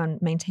focusing on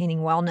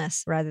maintaining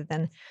wellness rather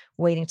than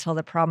waiting till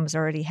the problem's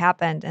already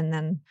happened, and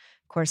then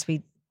of course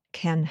we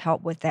can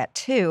help with that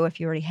too if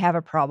you already have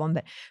a problem.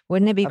 But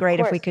wouldn't it be of great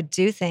if we course. could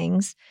do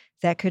things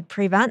that could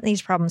prevent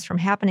these problems from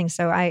happening?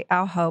 So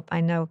I'll hope.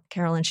 I know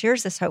Carolyn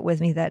shares this hope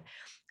with me that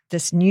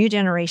this new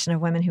generation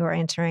of women who are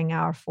entering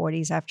our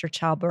 40s after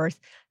childbirth,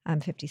 I'm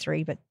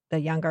 53, but the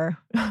younger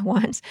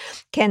ones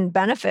can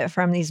benefit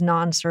from these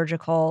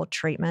non-surgical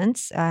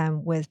treatments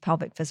with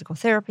pelvic physical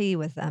therapy,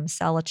 with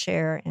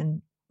Cellachair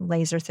and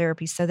laser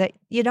therapy, so that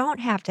you don't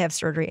have to have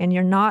surgery and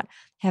you're not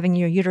having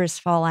your uterus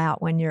fall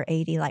out when you're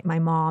 80, like my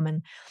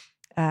mom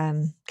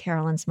and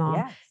Carolyn's mom.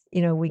 Yes.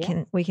 We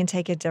Yeah, can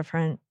take a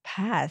different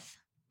path.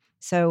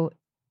 So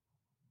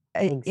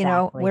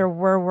exactly.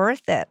 we're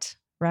worth it,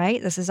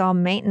 right? This is all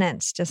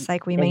maintenance, just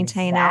like we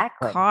maintain our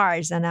Exactly.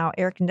 cars and our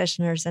air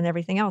conditioners and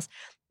everything else.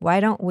 Why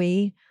don't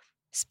we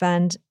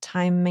spend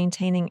time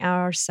maintaining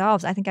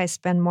ourselves? I think I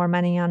spend more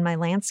money on my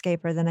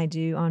landscaper than I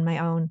do on my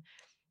own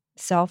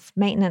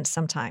self-maintenance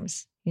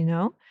sometimes,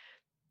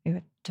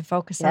 to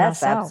focus on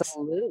Yes, ourselves.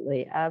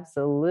 absolutely.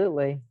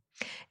 Absolutely.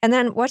 And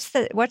then what's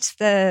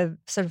the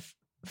sort of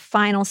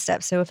final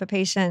step? So if a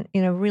patient,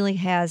 really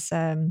has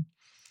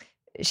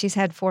she's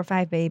had 4 or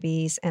 5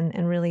 babies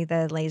and really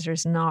the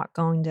laser's not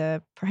going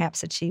to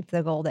perhaps achieve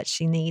the goal that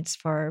she needs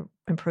for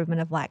improvement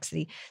of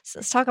laxity. So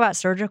let's talk about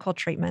surgical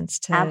treatments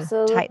to tighten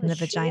Absolutely, the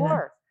vagina.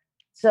 sure.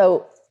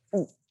 So,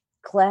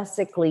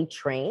 classically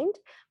trained,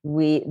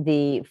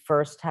 the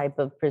first type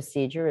of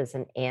procedure is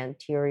an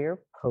anterior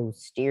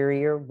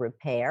posterior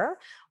repair,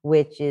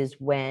 which is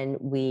when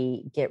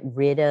we get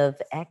rid of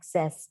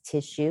excess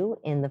tissue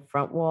in the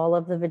front wall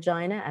of the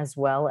vagina as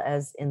well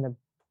as in the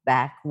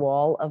back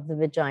wall of the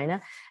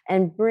vagina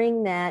and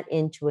bring that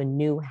into a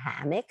new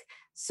hammock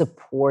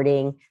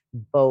supporting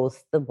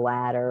both the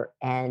bladder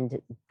and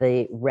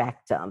the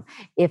rectum.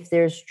 If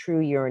there's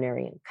true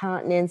urinary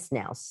incontinence,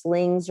 now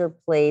slings are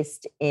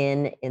placed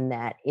in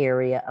that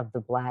area of the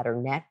bladder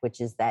neck,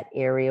 which is that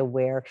area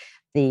where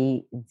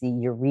the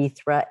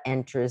urethra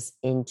enters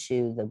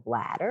into the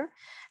bladder.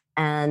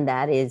 And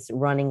that is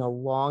running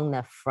along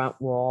the front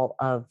wall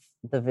of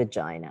the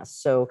vagina.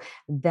 So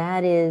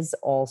that is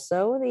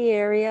also the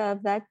area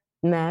of that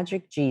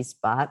magic G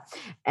spot.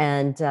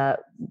 And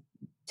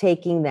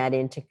taking that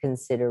into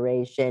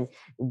consideration,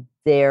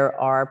 there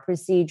are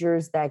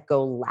procedures that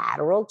go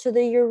lateral to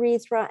the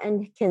urethra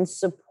and can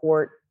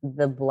support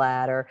the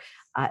bladder.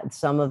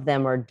 Some of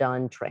them are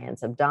done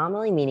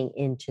transabdominally, meaning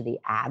into the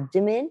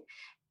abdomen,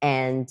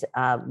 and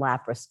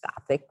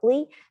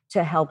laparoscopically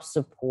to help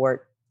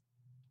support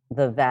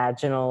the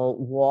vaginal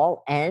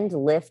wall and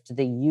lift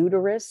the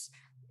uterus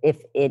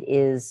if it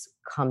is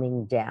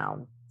coming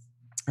down.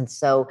 And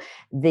so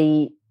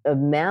the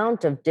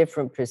amount of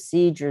different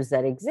procedures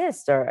that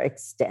exist are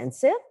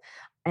extensive.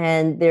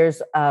 And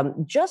there's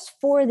just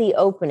for the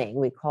opening,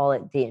 we call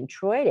it the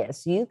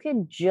introitus, you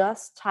could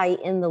just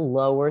tighten the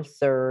lower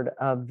third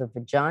of the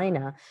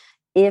vagina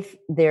if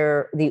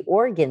the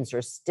organs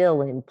are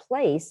still in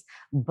place,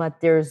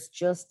 but there's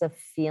just a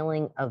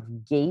feeling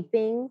of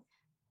gaping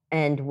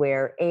and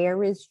where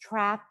air is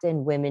trapped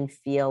and women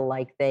feel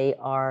like they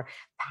are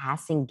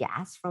passing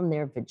gas from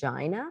their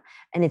vagina.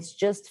 And it's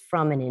just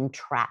from an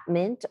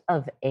entrapment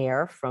of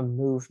air from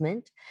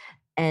movement.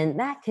 And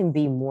that can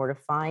be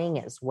mortifying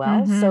as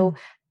well. So Mhm.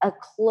 a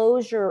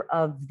closure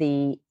of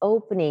the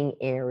opening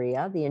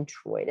area, the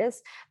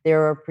introitus,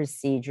 there are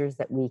procedures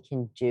that we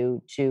can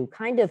do to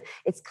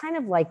it's kind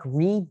of like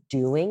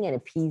redoing an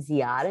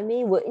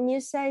episiotomy, wouldn't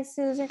you say,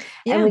 Susan?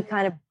 And Yeah. we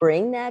kind of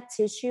bring that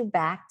tissue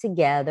back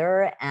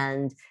together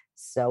and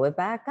sew it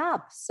back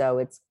up. So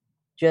it's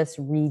just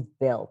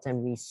rebuilt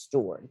and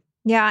restored.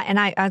 Yeah, and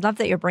I love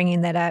that you're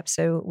bringing that up.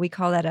 So we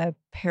call that a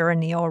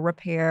perineal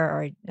repair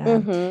or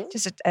Hmm.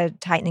 just a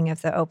tightening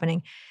of the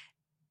opening.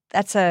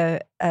 that's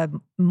a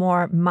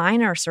more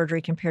minor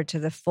surgery compared to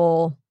the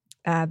full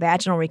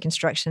vaginal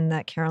reconstruction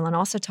that Carolyn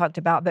also talked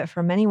about. But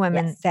for many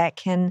women, Yes. that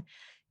can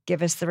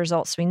give us the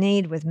results we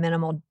need with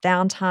minimal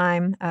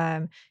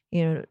downtime.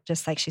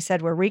 Just like she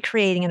said, we're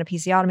recreating an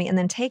episiotomy and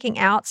then taking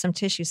out some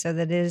tissue so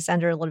that it is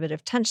under a little bit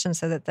of tension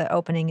so that the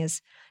opening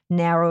is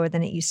narrower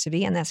than it used to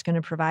be. And that's going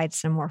to provide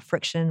some more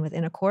friction with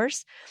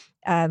intercourse.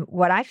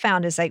 What I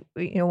found is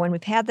when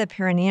we've had the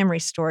perineum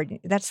restored,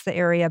 that's the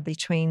area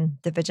between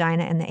the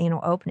vagina and the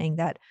anal opening,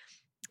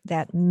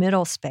 that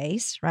middle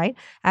space, right?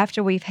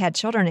 After we've had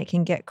children, it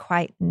can get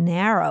quite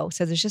narrow.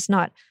 So there's just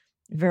not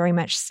very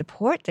much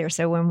support there.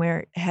 So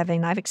when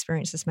I've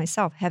experienced this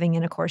myself, having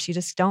intercourse, you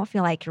just don't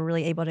feel like you're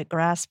really able to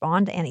grasp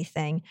onto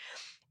anything.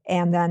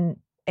 And then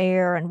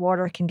air and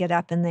water can get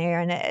up in there.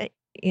 And,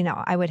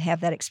 I would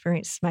have that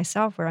experience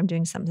myself where I'm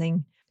doing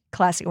something.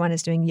 Classic one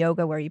is doing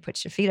yoga where you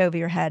put your feet over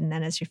your head. And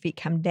then as your feet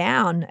come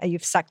down,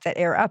 you've sucked that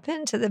air up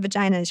into the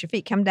vagina. As your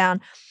feet come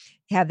down,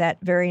 you have that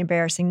very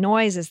embarrassing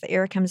noise as the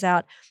air comes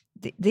out.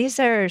 These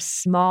are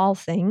small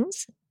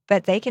things,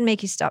 but they can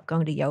make you stop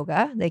going to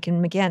yoga. They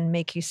can, again,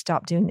 make you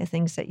stop doing the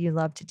things that you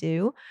love to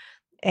do.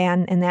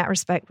 And in that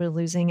respect, we're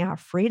losing our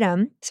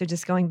freedom. So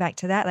just going back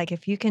to that, like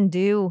if you can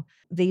do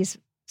these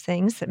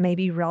things that may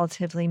be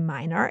relatively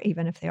minor,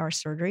 even if they are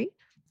surgery,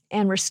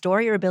 and restore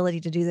your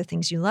ability to do the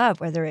things you love,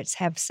 whether it's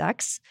have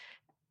sex,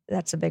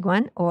 that's a big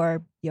one,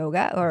 or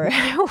yoga, or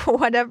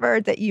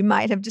whatever that you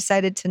might have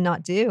decided to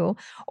not do.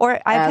 Or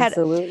I've had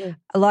a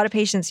lot of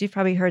patients, you've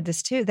probably heard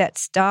this too, that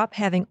stop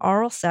having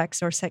oral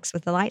sex or sex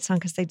with the lights on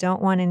because they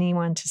don't want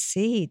anyone to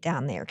see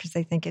down there because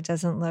they think it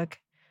doesn't look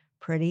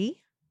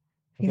pretty.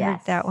 You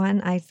heard that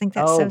one? I think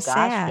that's so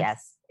sad.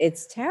 Yes.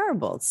 It's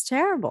terrible. It's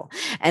terrible.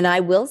 And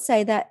I will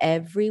say that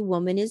every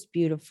woman is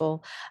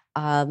beautiful.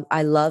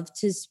 I love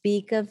to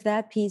speak of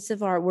that piece of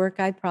artwork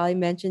I probably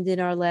mentioned in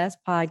our last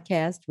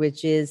podcast,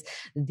 which is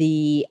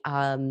the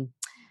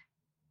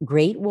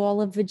Great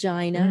Wall of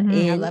Vagina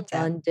in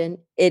London.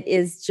 It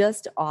is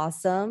just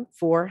awesome.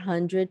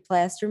 400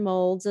 plaster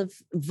molds of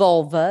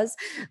vulvas,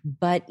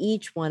 but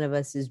each one of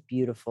us is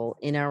beautiful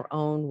in our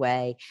own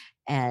way.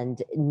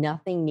 And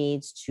nothing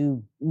needs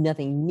to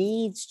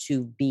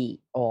be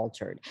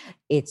altered.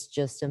 It's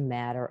just a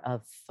matter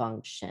of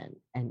function.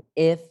 And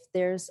if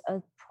there's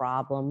a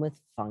problem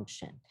with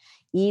function,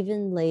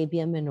 even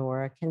labia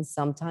minora can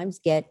sometimes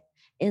get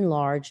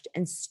enlarged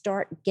and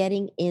start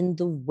getting in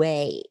the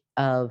way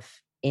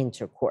of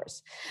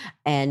intercourse.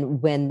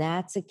 And when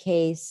that's a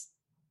case,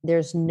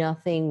 there's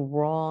nothing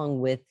wrong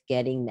with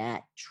getting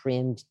that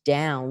trimmed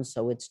down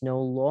so it's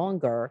no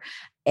longer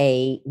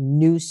a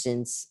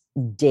nuisance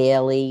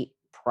daily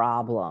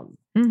problem.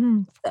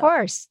 Of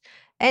course.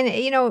 And,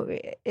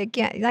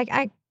 again, like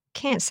I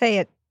can't say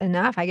it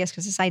enough, I guess,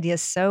 because this idea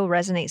so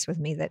resonates with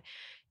me that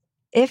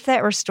if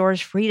that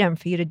restores freedom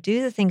for you to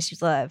do the things you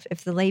love,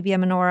 if the labia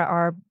minora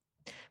are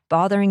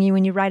bothering you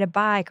when you ride a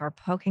bike or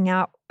poking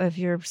out of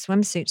your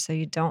swimsuit so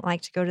you don't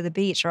like to go to the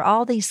beach or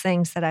all these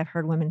things that I've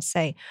heard women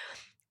say,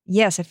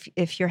 yes,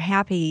 if you're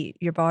happy,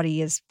 your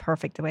body is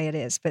perfect the way it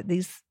is. But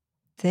these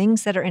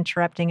things that are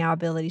interrupting our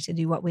ability to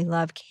do what we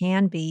love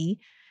can be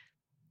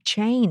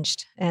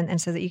changed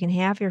and so that you can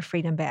have your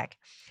freedom back.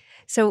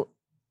 So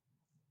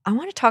I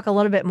want to talk a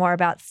little bit more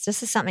about,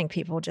 this is something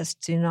people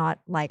just do not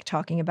like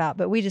talking about,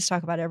 but we just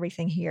talk about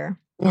everything here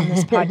on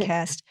this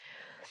podcast.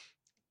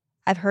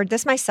 I've heard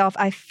this myself.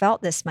 I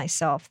felt this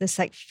myself, this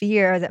like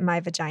fear that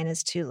my vagina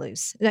is too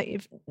loose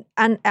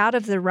and out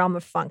of the realm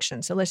of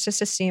function. So let's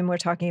just assume we're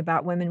talking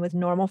about women with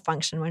normal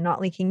function. We're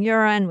not leaking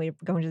urine. We're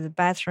going to the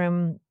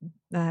bathroom.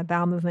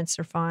 Bowel movements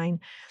are fine.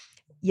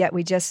 Yet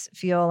we just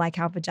feel like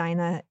our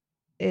vagina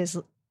is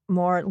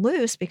more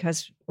loose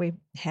because we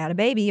had a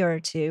baby or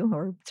two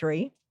or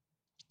three.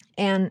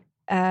 And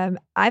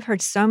I've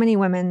heard so many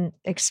women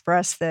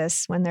express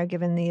this when they're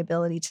given the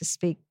ability to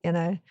speak in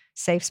a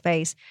safe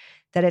space,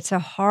 that it's a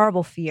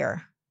horrible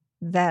fear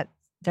that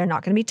they're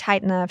not going to be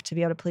tight enough to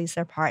be able to please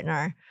their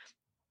partner.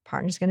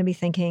 Partner's going to be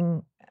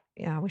thinking,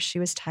 I wish she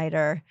was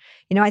tighter.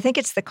 I think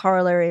it's the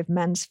corollary of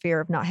men's fear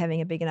of not having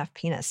a big enough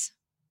penis,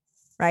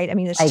 right? I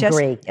mean, it's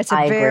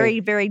a very,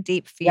 very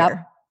deep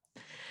fear.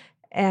 Yep.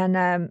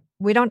 And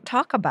we don't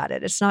talk about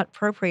it. It's not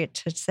appropriate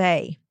to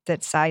say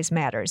that size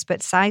matters,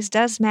 but size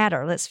does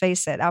matter. Let's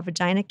face it. Our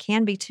vagina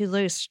can be too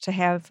loose to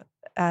have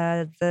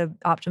the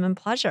optimum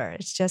pleasure.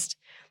 It's just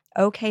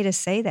okay to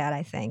say that,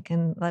 I think.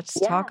 And let's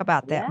talk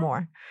about that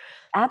more.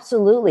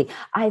 Absolutely.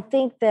 I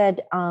think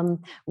that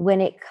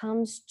when it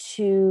comes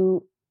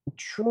to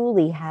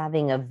truly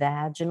having a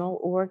vaginal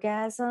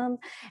orgasm,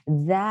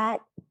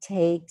 that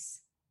takes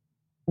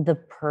the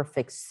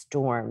perfect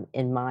storm,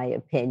 in my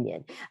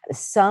opinion.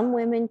 Some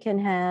women can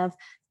have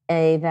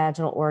a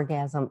vaginal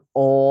orgasm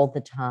all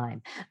the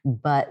time,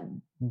 but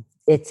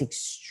It's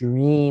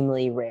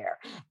extremely rare.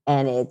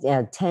 And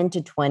 10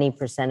 to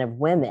 20% of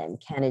women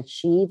can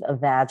achieve a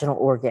vaginal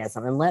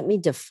orgasm. And let me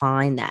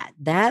define that.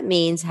 That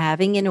means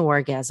having an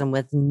orgasm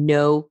with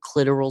no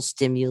clitoral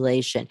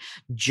stimulation,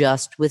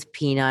 just with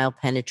penile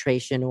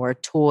penetration or a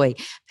toy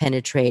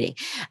penetrating.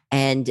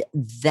 And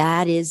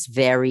that is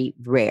very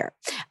rare.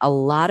 A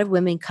lot of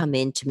women come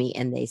into me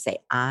and they say,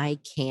 I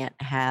can't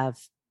have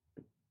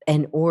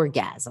an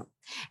orgasm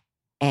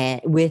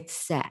and with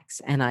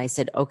sex. And I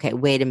said, okay,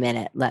 wait a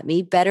minute, let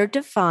me better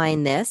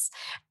define this.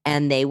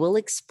 And they will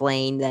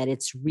explain that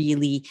it's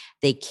really,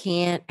 they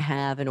can't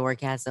have an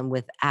orgasm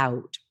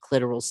without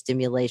clitoral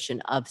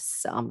stimulation of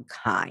some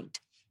kind.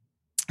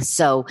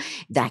 So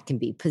that can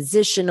be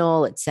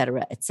positional, et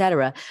cetera, et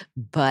cetera.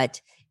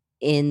 But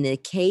in the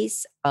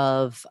case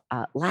of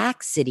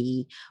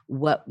laxity,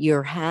 what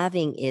you're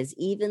having is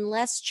even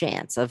less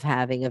chance of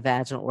having a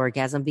vaginal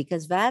orgasm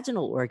because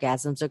vaginal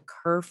orgasms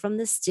occur from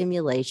the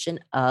stimulation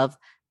of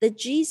the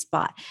G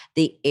spot.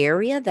 The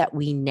area that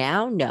we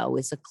now know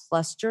is a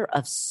cluster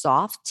of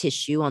soft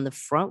tissue on the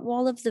front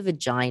wall of the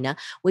vagina,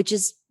 which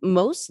is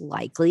most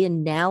likely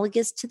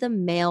analogous to the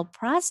male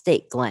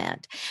prostate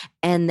gland.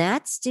 And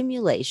that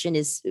stimulation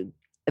is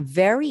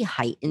very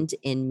heightened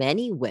in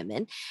many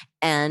women,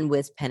 and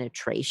with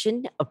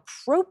penetration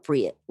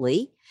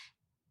appropriately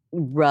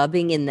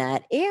rubbing in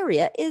that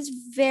area is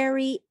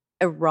very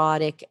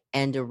erotic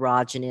and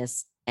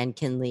erogenous and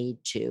can lead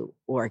to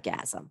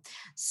orgasm.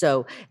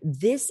 So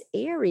this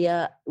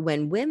area,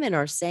 when women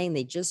are saying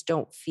they just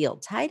don't feel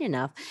tight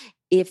enough,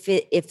 if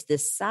the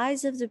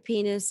size of the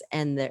penis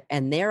and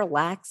their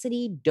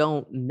laxity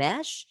don't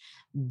mesh,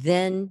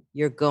 then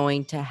you're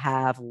going to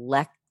have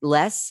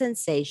less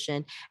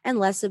sensation and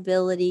less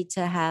ability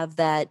to have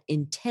that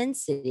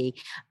intensity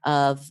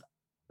of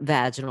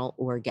vaginal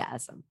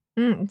orgasm.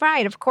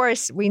 Right. Of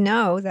course, we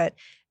know that,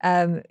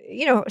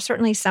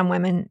 certainly some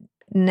women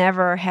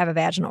never have a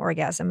vaginal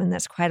orgasm, and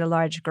that's quite a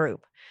large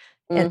group.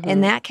 And in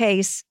Mhm. that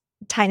case,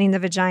 tightening the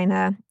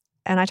vagina,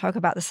 and I talk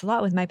about this a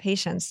lot with my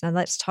patients. Now,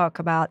 let's talk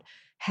about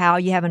how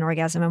you have an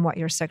orgasm and what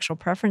your sexual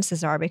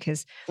preferences are,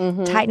 because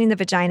Mhm. tightening the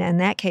vagina in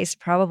that case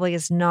probably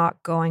is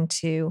not going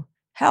to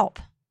help.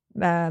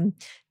 Um,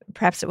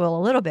 Perhaps it will a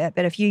little bit,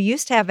 but if you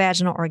used to have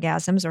vaginal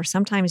orgasms, or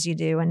sometimes you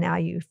do, and now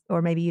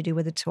or maybe you do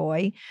with a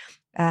toy,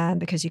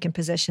 because you can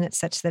position it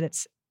such that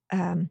it's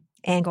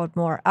angled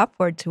more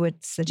upward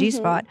towards the G Mhm.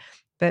 spot.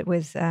 But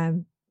with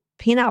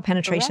penile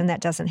penetration, Correct.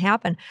 that doesn't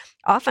happen.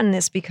 Often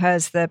it's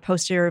because the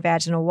posterior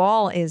vaginal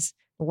wall is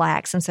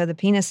lax, and so the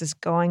penis is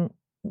going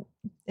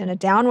in a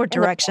downward And the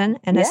direction,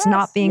 and it's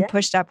not yes, being yes.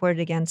 pushed upward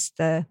against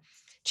the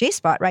G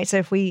spot, right? So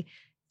if we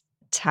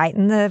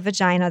tighten the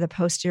vagina, the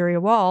posterior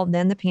wall,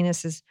 then the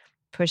penis is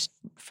pushed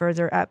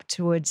further up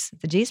towards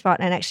the G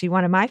spot. And actually,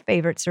 one of my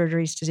favorite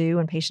surgeries to do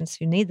in patients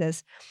who need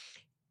this,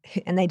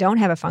 and they don't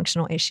have a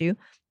functional issue,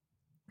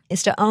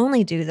 is to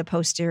only do the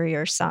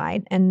posterior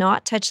side and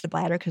not touch the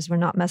bladder, because we're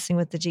not messing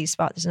with the G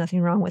spot. There's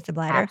nothing wrong with the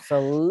bladder.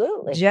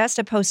 Absolutely. Just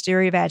a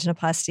posterior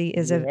vaginoplasty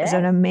is an Yes.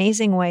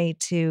 amazing way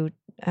to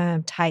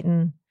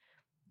tighten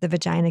the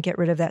vagina, get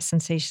rid of that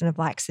sensation of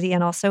laxity,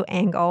 and also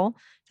angle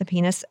the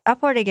penis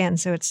upward again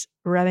so it's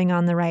rubbing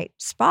on the right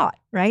spot,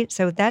 right?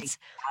 So Exactly.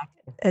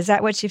 is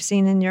that what you've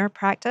seen in your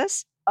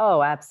practice?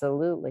 Oh,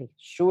 absolutely.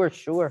 Sure,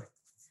 sure.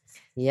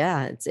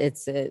 Yeah,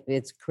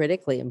 it's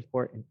critically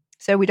important.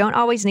 So we don't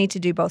always need to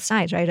do both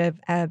sides, right?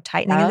 Of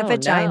tightening of the Oh, no.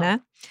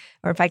 vagina,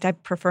 or in fact, I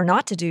prefer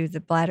not to do the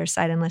bladder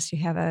side unless you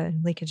have a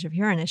leakage of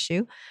urine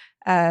issue.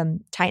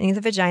 Tightening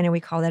the vagina,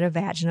 we call that a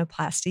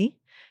vaginoplasty.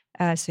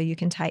 So you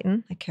can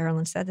tighten, like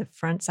Carolyn said, the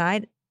front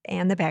side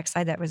and the back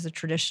side. That was the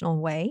traditional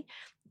way.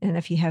 And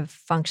if you have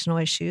functional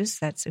issues,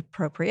 that's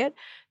appropriate,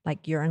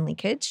 like urine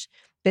leakage.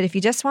 But if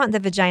you just want the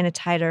vagina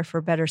tighter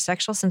for better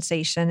sexual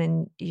sensation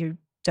and you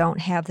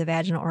don't have the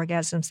vaginal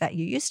orgasms that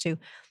you used to,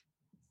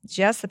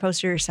 just the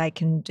posterior side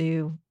can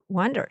do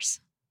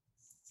wonders.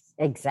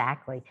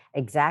 Exactly,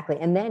 exactly.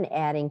 And then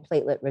adding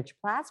platelet-rich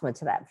plasma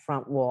to that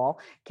front wall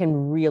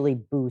can really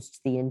boost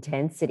the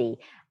intensity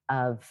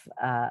of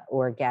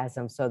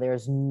orgasm. So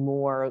there's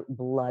more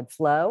blood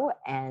flow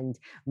and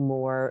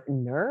more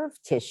nerve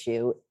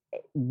tissue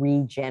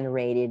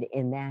regenerated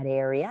in that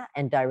area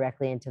and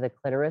directly into the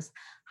clitoris,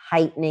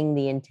 heightening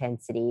the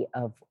intensity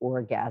of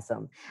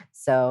orgasm.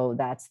 So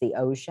that's the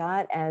O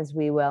shot, as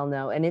we well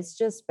know. And it's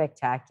just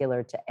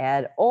spectacular to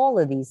add all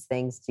of these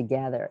things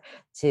together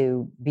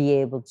to be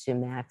able to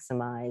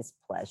maximize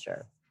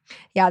pleasure.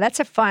 Yeah, that's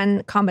a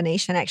fun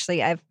combination.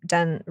 Actually, I've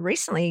done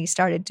recently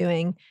started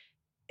doing,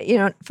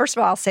 first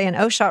of all, I'll say an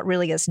O shot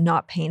really is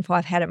not painful.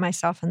 I've had it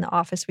myself in the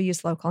office. We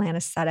use local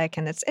anesthetic,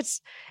 and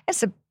it's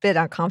a bit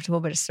uncomfortable,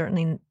 but it's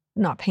certainly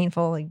not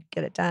painful. You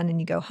get it done and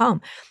you go home.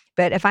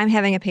 But if I'm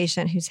having a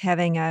patient who's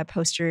having a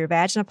posterior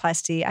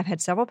vaginoplasty, I've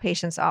had several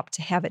patients opt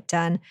to have it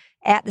done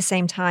at the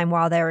same time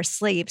while they're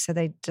asleep, so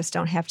they just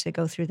don't have to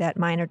go through that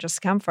minor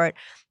discomfort,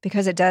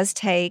 because it does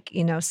take,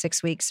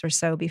 6 weeks or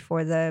so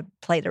before the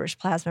platelet-rich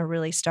plasma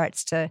really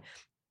starts to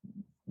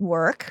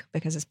work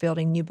because it's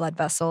building new blood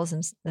vessels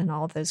and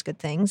all of those good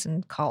things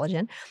and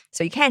collagen.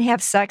 So you can't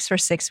have sex for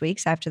 6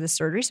 weeks after the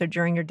surgery. So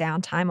during your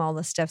downtime, all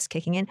the stuff's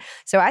kicking in.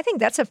 So I think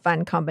that's a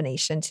fun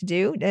combination to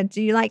do.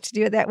 Do you like to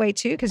do it that way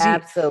too? Because you're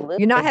not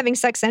Absolutely. having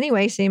sex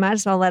anyway, so you might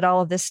as well let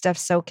all of this stuff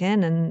soak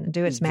in and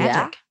do its Yeah.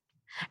 magic.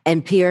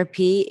 And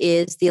PRP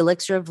is the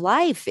elixir of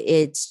life.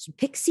 It's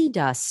pixie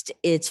dust.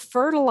 It's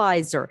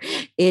fertilizer.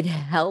 It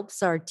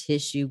helps our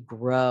tissue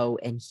grow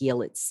and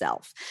heal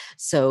itself.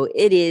 So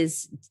it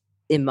is,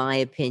 in my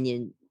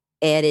opinion,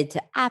 added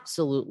to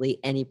absolutely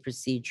any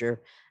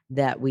procedure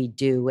that we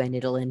do, and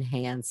it'll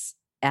enhance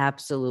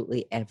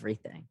absolutely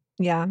everything.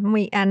 Yeah,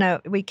 I know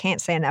we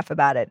can't say enough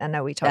about it. I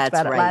know we talked That's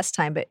about it right. last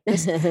time, but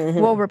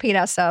we'll repeat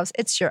ourselves.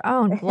 It's your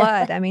own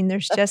blood. I mean,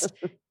 there's just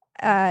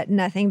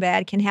nothing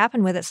bad can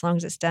happen with it as long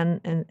as it's done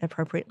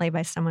appropriately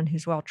by someone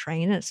who's well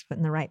trained and it's put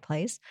in the right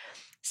place.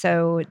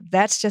 So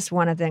that's just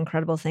one of the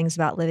incredible things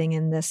about living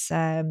in this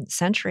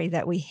century,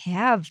 that we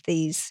have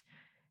these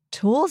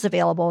tools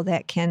available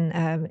that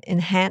can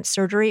enhance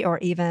surgery or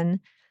even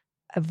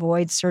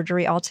avoid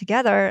surgery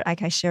altogether.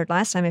 Like I shared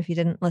last time, if you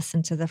didn't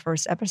listen to the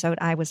first episode,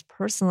 I was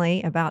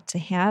personally about to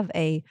have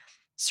a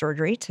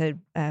surgery to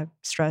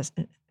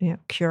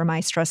cure my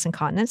stress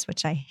incontinence,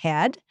 which I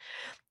had,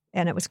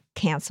 and it was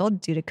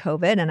canceled due to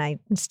COVID. And I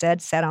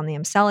instead sat on the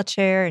Emsella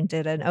chair and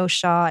did an O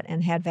shot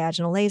and had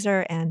vaginal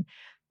laser, and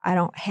I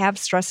don't have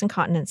stress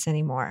incontinence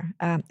anymore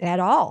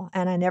at all.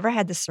 And I never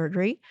had the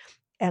surgery,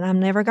 and I'm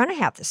never going to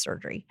have the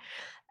surgery.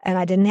 And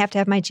I didn't have to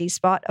have my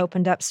G-spot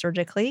opened up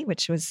surgically,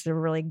 which was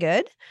really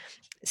good.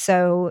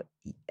 So,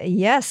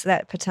 yes,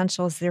 that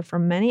potential is there for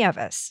many of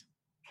us.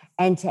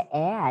 And to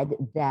add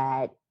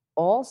that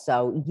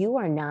also, you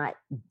are not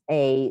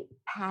a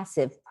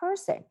passive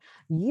person.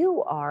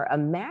 You are a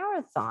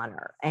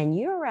marathoner and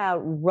you're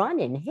out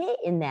running,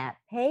 hitting that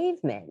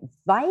pavement,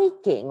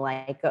 biking.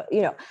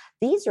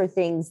 These are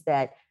things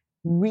that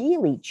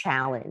really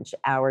challenge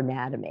our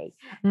anatomy.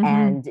 Mhm.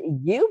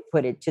 And you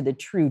put it to the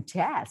true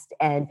test.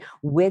 And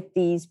with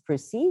these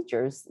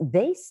procedures,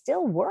 they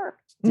still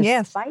worked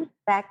Yes. despite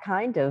that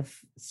kind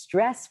of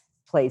stress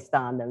placed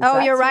on them. So Oh,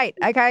 you're that's right.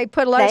 really Like, I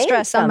put a lot of saying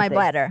stress on my something.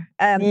 bladder.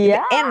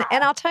 Yeah.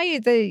 And I'll tell you,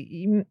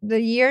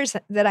 the years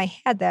that I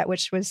had that,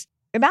 which was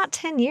about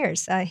 10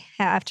 years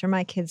after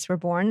my kids were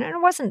born, and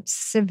it wasn't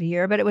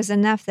severe, but it was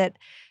enough that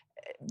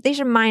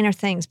these are minor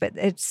things, but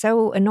it's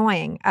so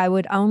annoying. I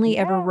would only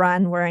ever Yeah.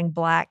 run wearing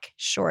black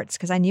shorts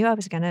because I knew I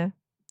was going to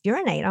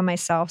urinate on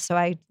myself. So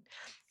I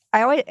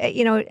always,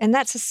 and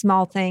that's a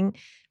small thing,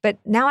 but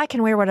now I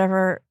can wear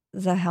whatever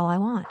the hell I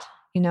want,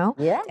 you know?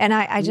 Yeah. And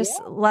I Yeah.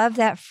 just love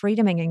that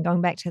freedom again,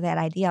 going back to that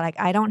idea. Like,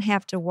 I don't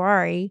have to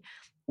worry,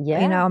 Yeah.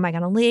 am I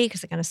going to leak?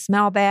 Is it going to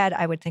smell bad?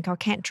 I would think, oh, I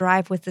can't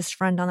drive with this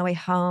friend on the way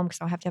home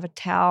because I'll have to have a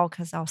towel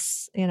because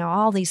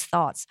all these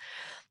thoughts.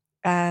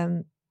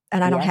 Um,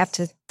 and I don't have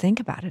to Yes.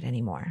 think about it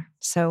anymore.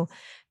 So,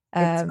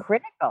 It's um,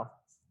 critical.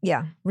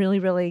 yeah, really,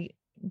 really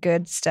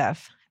good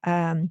stuff.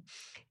 And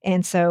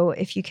so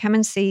if you come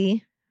and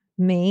see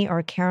me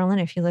or Carolyn,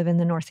 if you live in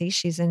the Northeast,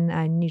 she's in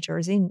New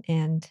Jersey,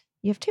 and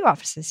you have 2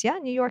 offices, yeah,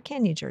 New York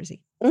and New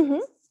Jersey.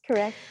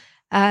 Correct.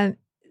 Um,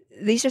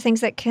 these are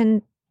things that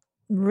can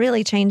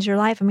really change your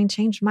life. I mean,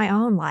 change my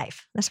own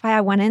life. That's why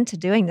I went into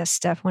doing this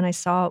stuff when I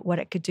saw what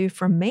it could do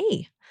for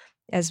me.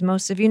 As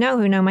most of you know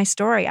who know my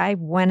story, I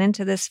went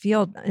into this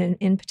field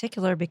in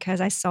particular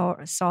because I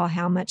saw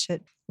how much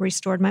it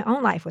restored my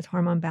own life with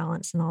hormone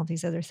balance and all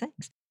these other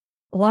things.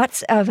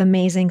 Lots of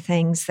amazing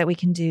things that we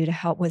can do to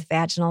help with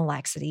vaginal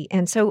laxity.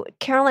 And so,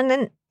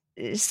 Carolyn,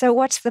 so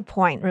what's the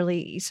point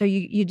really? So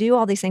you do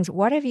all these things.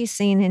 What have you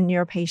seen in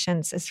your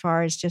patients as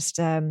far as just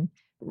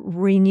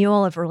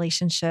renewal of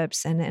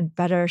relationships and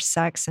better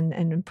sex and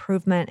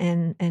improvement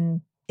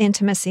and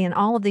intimacy and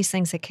all of these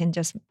things that can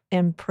just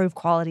improve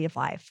quality of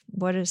life?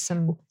 What are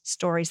some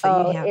stories that you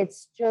Oh, have?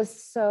 it's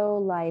just so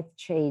life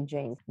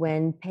changing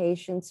when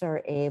patients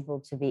are able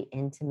to be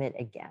intimate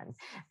again.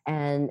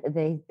 And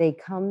they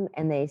come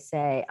and they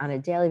say on a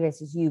daily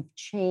basis, "You've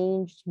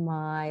changed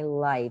my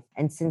life."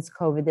 And since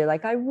COVID, they're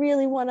like, "I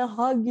really want to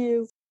hug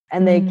you."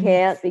 And they Mm.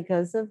 can't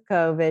because of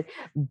COVID,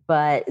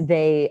 but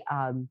they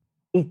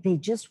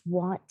just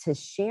want to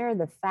share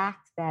the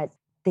fact that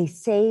they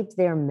saved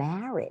their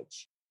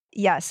marriage.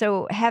 Yeah,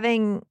 so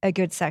having a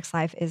good sex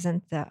life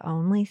isn't the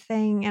only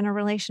thing in a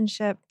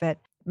relationship, but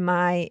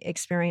my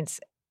experience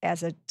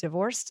as a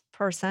divorced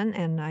person,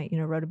 and I,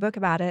 wrote a book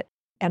about it,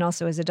 and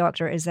also as a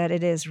doctor, is that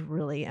it is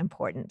really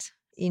important.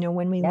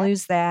 When we Yeah.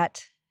 lose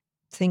that,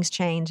 things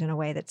change in a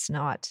way that's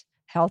not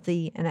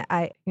healthy. And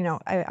I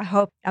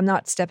hope I'm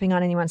not stepping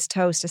on anyone's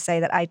toes to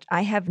say that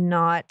I have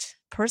not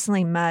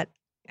personally met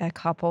a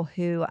couple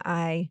who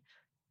I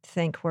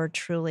think we're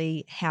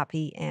truly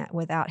happy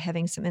without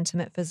having some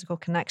intimate physical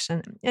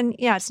connection. And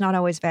yeah, it's not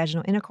always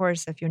vaginal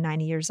intercourse. If you're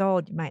 90 years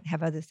old, you might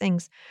have other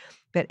things,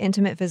 but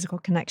intimate physical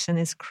connection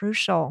is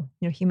crucial.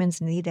 Humans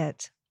need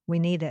it. We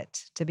need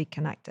it to be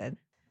connected.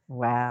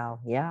 Wow.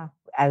 Yeah.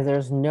 As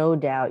there's no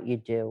doubt you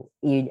do.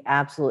 You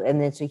absolutely,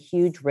 and it's a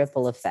huge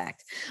ripple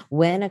effect.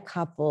 When a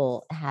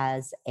couple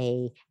has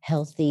a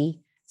healthy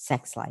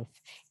sex life,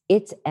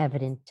 it's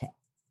evident to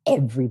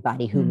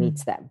everybody who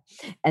meets them.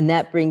 And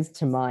that brings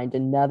to mind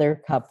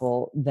another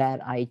couple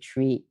that I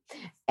treat,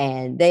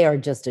 and they are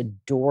just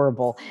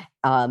adorable.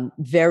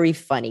 Very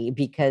funny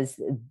because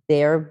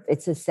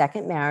it's a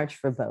second marriage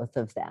for both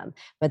of them,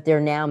 but they're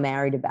now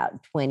married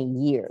about 20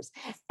 years.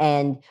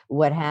 And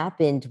what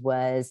happened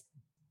was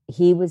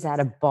he was at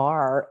a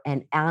bar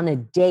and on a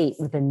date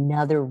with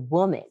another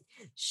woman.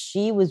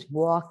 She was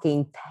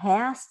walking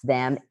past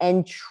them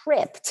and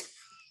tripped.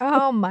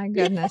 Oh my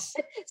goodness.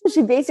 So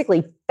she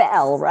basically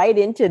fell right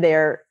into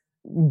their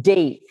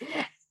date,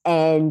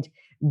 and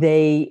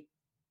they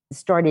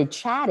started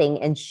chatting,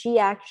 and she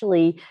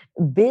networked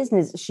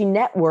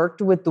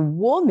with the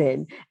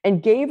woman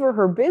and gave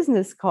her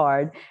business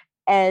card,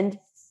 and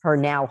her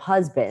now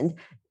husband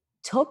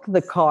took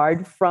the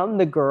card from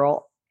the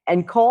girl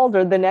and called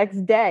her the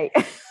next day.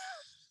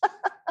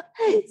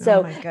 So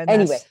oh my goodness.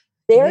 Anyway,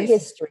 their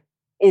history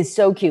is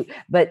so cute.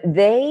 But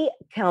they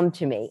come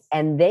to me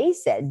and they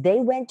said they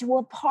went to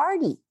a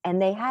party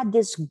and they had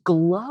this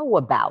glow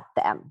about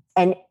them.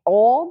 And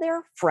all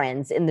their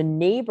friends in the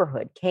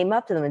neighborhood came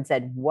up to them and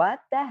said, "What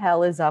the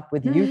hell is up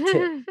with you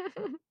two?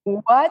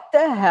 What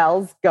the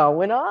hell's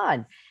going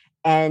on?"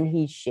 And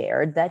he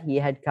shared that he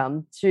had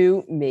come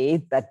to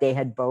me, that they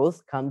had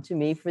both come to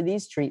me for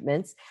these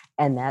treatments,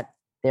 and that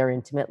their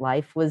intimate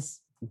life was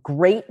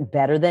great,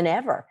 better than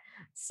ever.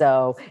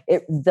 So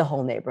the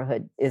whole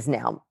neighborhood is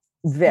now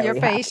very your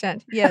happy.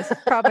 patient. Yes,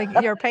 probably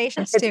your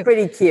patients too. It's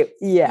pretty cute.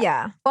 Yeah.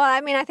 Yeah. Well, I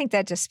mean, I think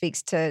that just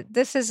speaks to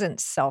this isn't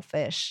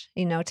selfish,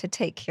 to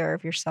take care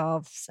of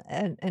yourselves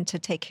and to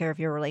take care of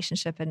your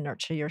relationship and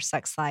nurture your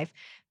sex life.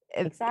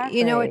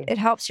 Exactly. It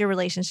helps your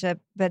relationship.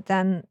 But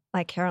then,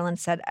 like Carolyn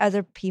said,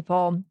 other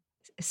people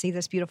see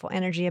this beautiful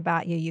energy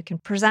about you. You can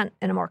present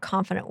in a more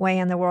confident way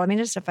in the world. I mean,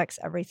 it just affects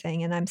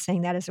everything. And I'm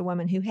saying that as a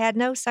woman who had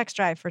no sex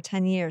drive for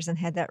 10 years and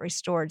had that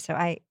restored. So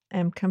I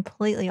am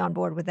completely on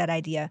board with that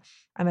idea.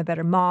 I'm a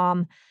better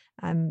mom.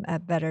 I'm a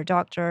better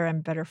doctor. I'm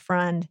a better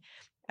friend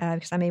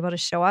because I'm able to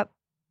show up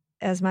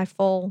as my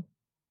full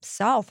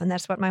self. And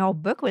that's what my whole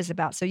book was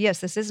about. So yes,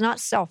 this is not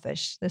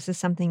selfish. This is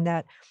something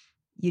that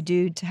you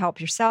do to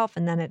help yourself.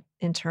 And then it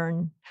in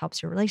turn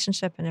helps your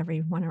relationship and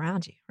everyone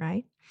around you,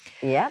 right?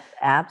 Yep,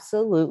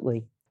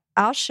 absolutely.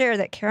 I'll share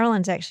that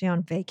Carolyn's actually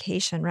on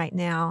vacation right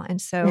now.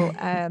 And so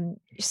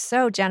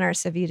so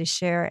generous of you to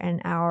share an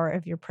hour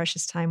of your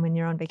precious time when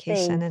you're on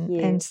vacation. Thank you.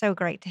 And so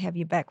great to have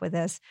you back with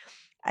us.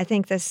 I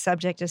think this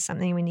subject is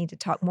something we need to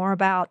talk more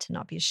about, to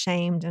not be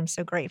ashamed. I'm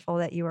so grateful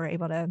that you were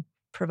able to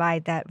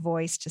provide that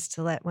voice just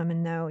to let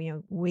women know,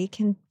 we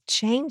can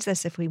change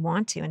this if we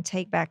want to and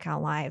take back our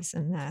lives.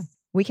 And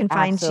we can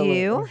find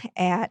you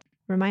at,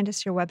 remind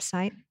us your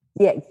website.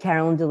 Yeah,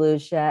 Carolyn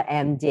DeLucia,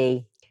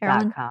 MD.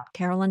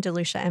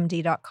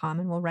 CarolynDeLuciaMD.com,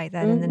 and we'll write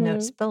that in the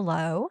notes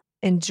below.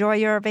 Enjoy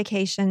your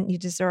vacation. You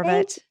deserve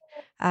it.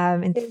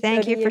 And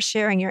thank you for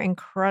sharing your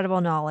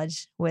incredible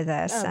knowledge with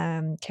us.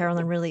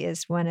 Carolyn really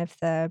is one of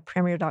the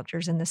premier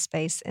doctors in this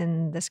space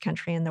in this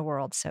country and the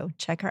world. So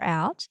check her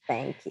out.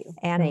 Thank you.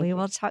 And we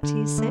will talk to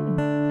you soon.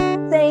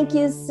 Thank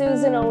you,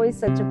 Susan. Always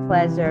such a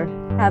pleasure.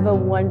 Have a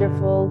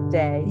wonderful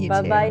day.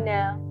 Bye-bye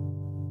now.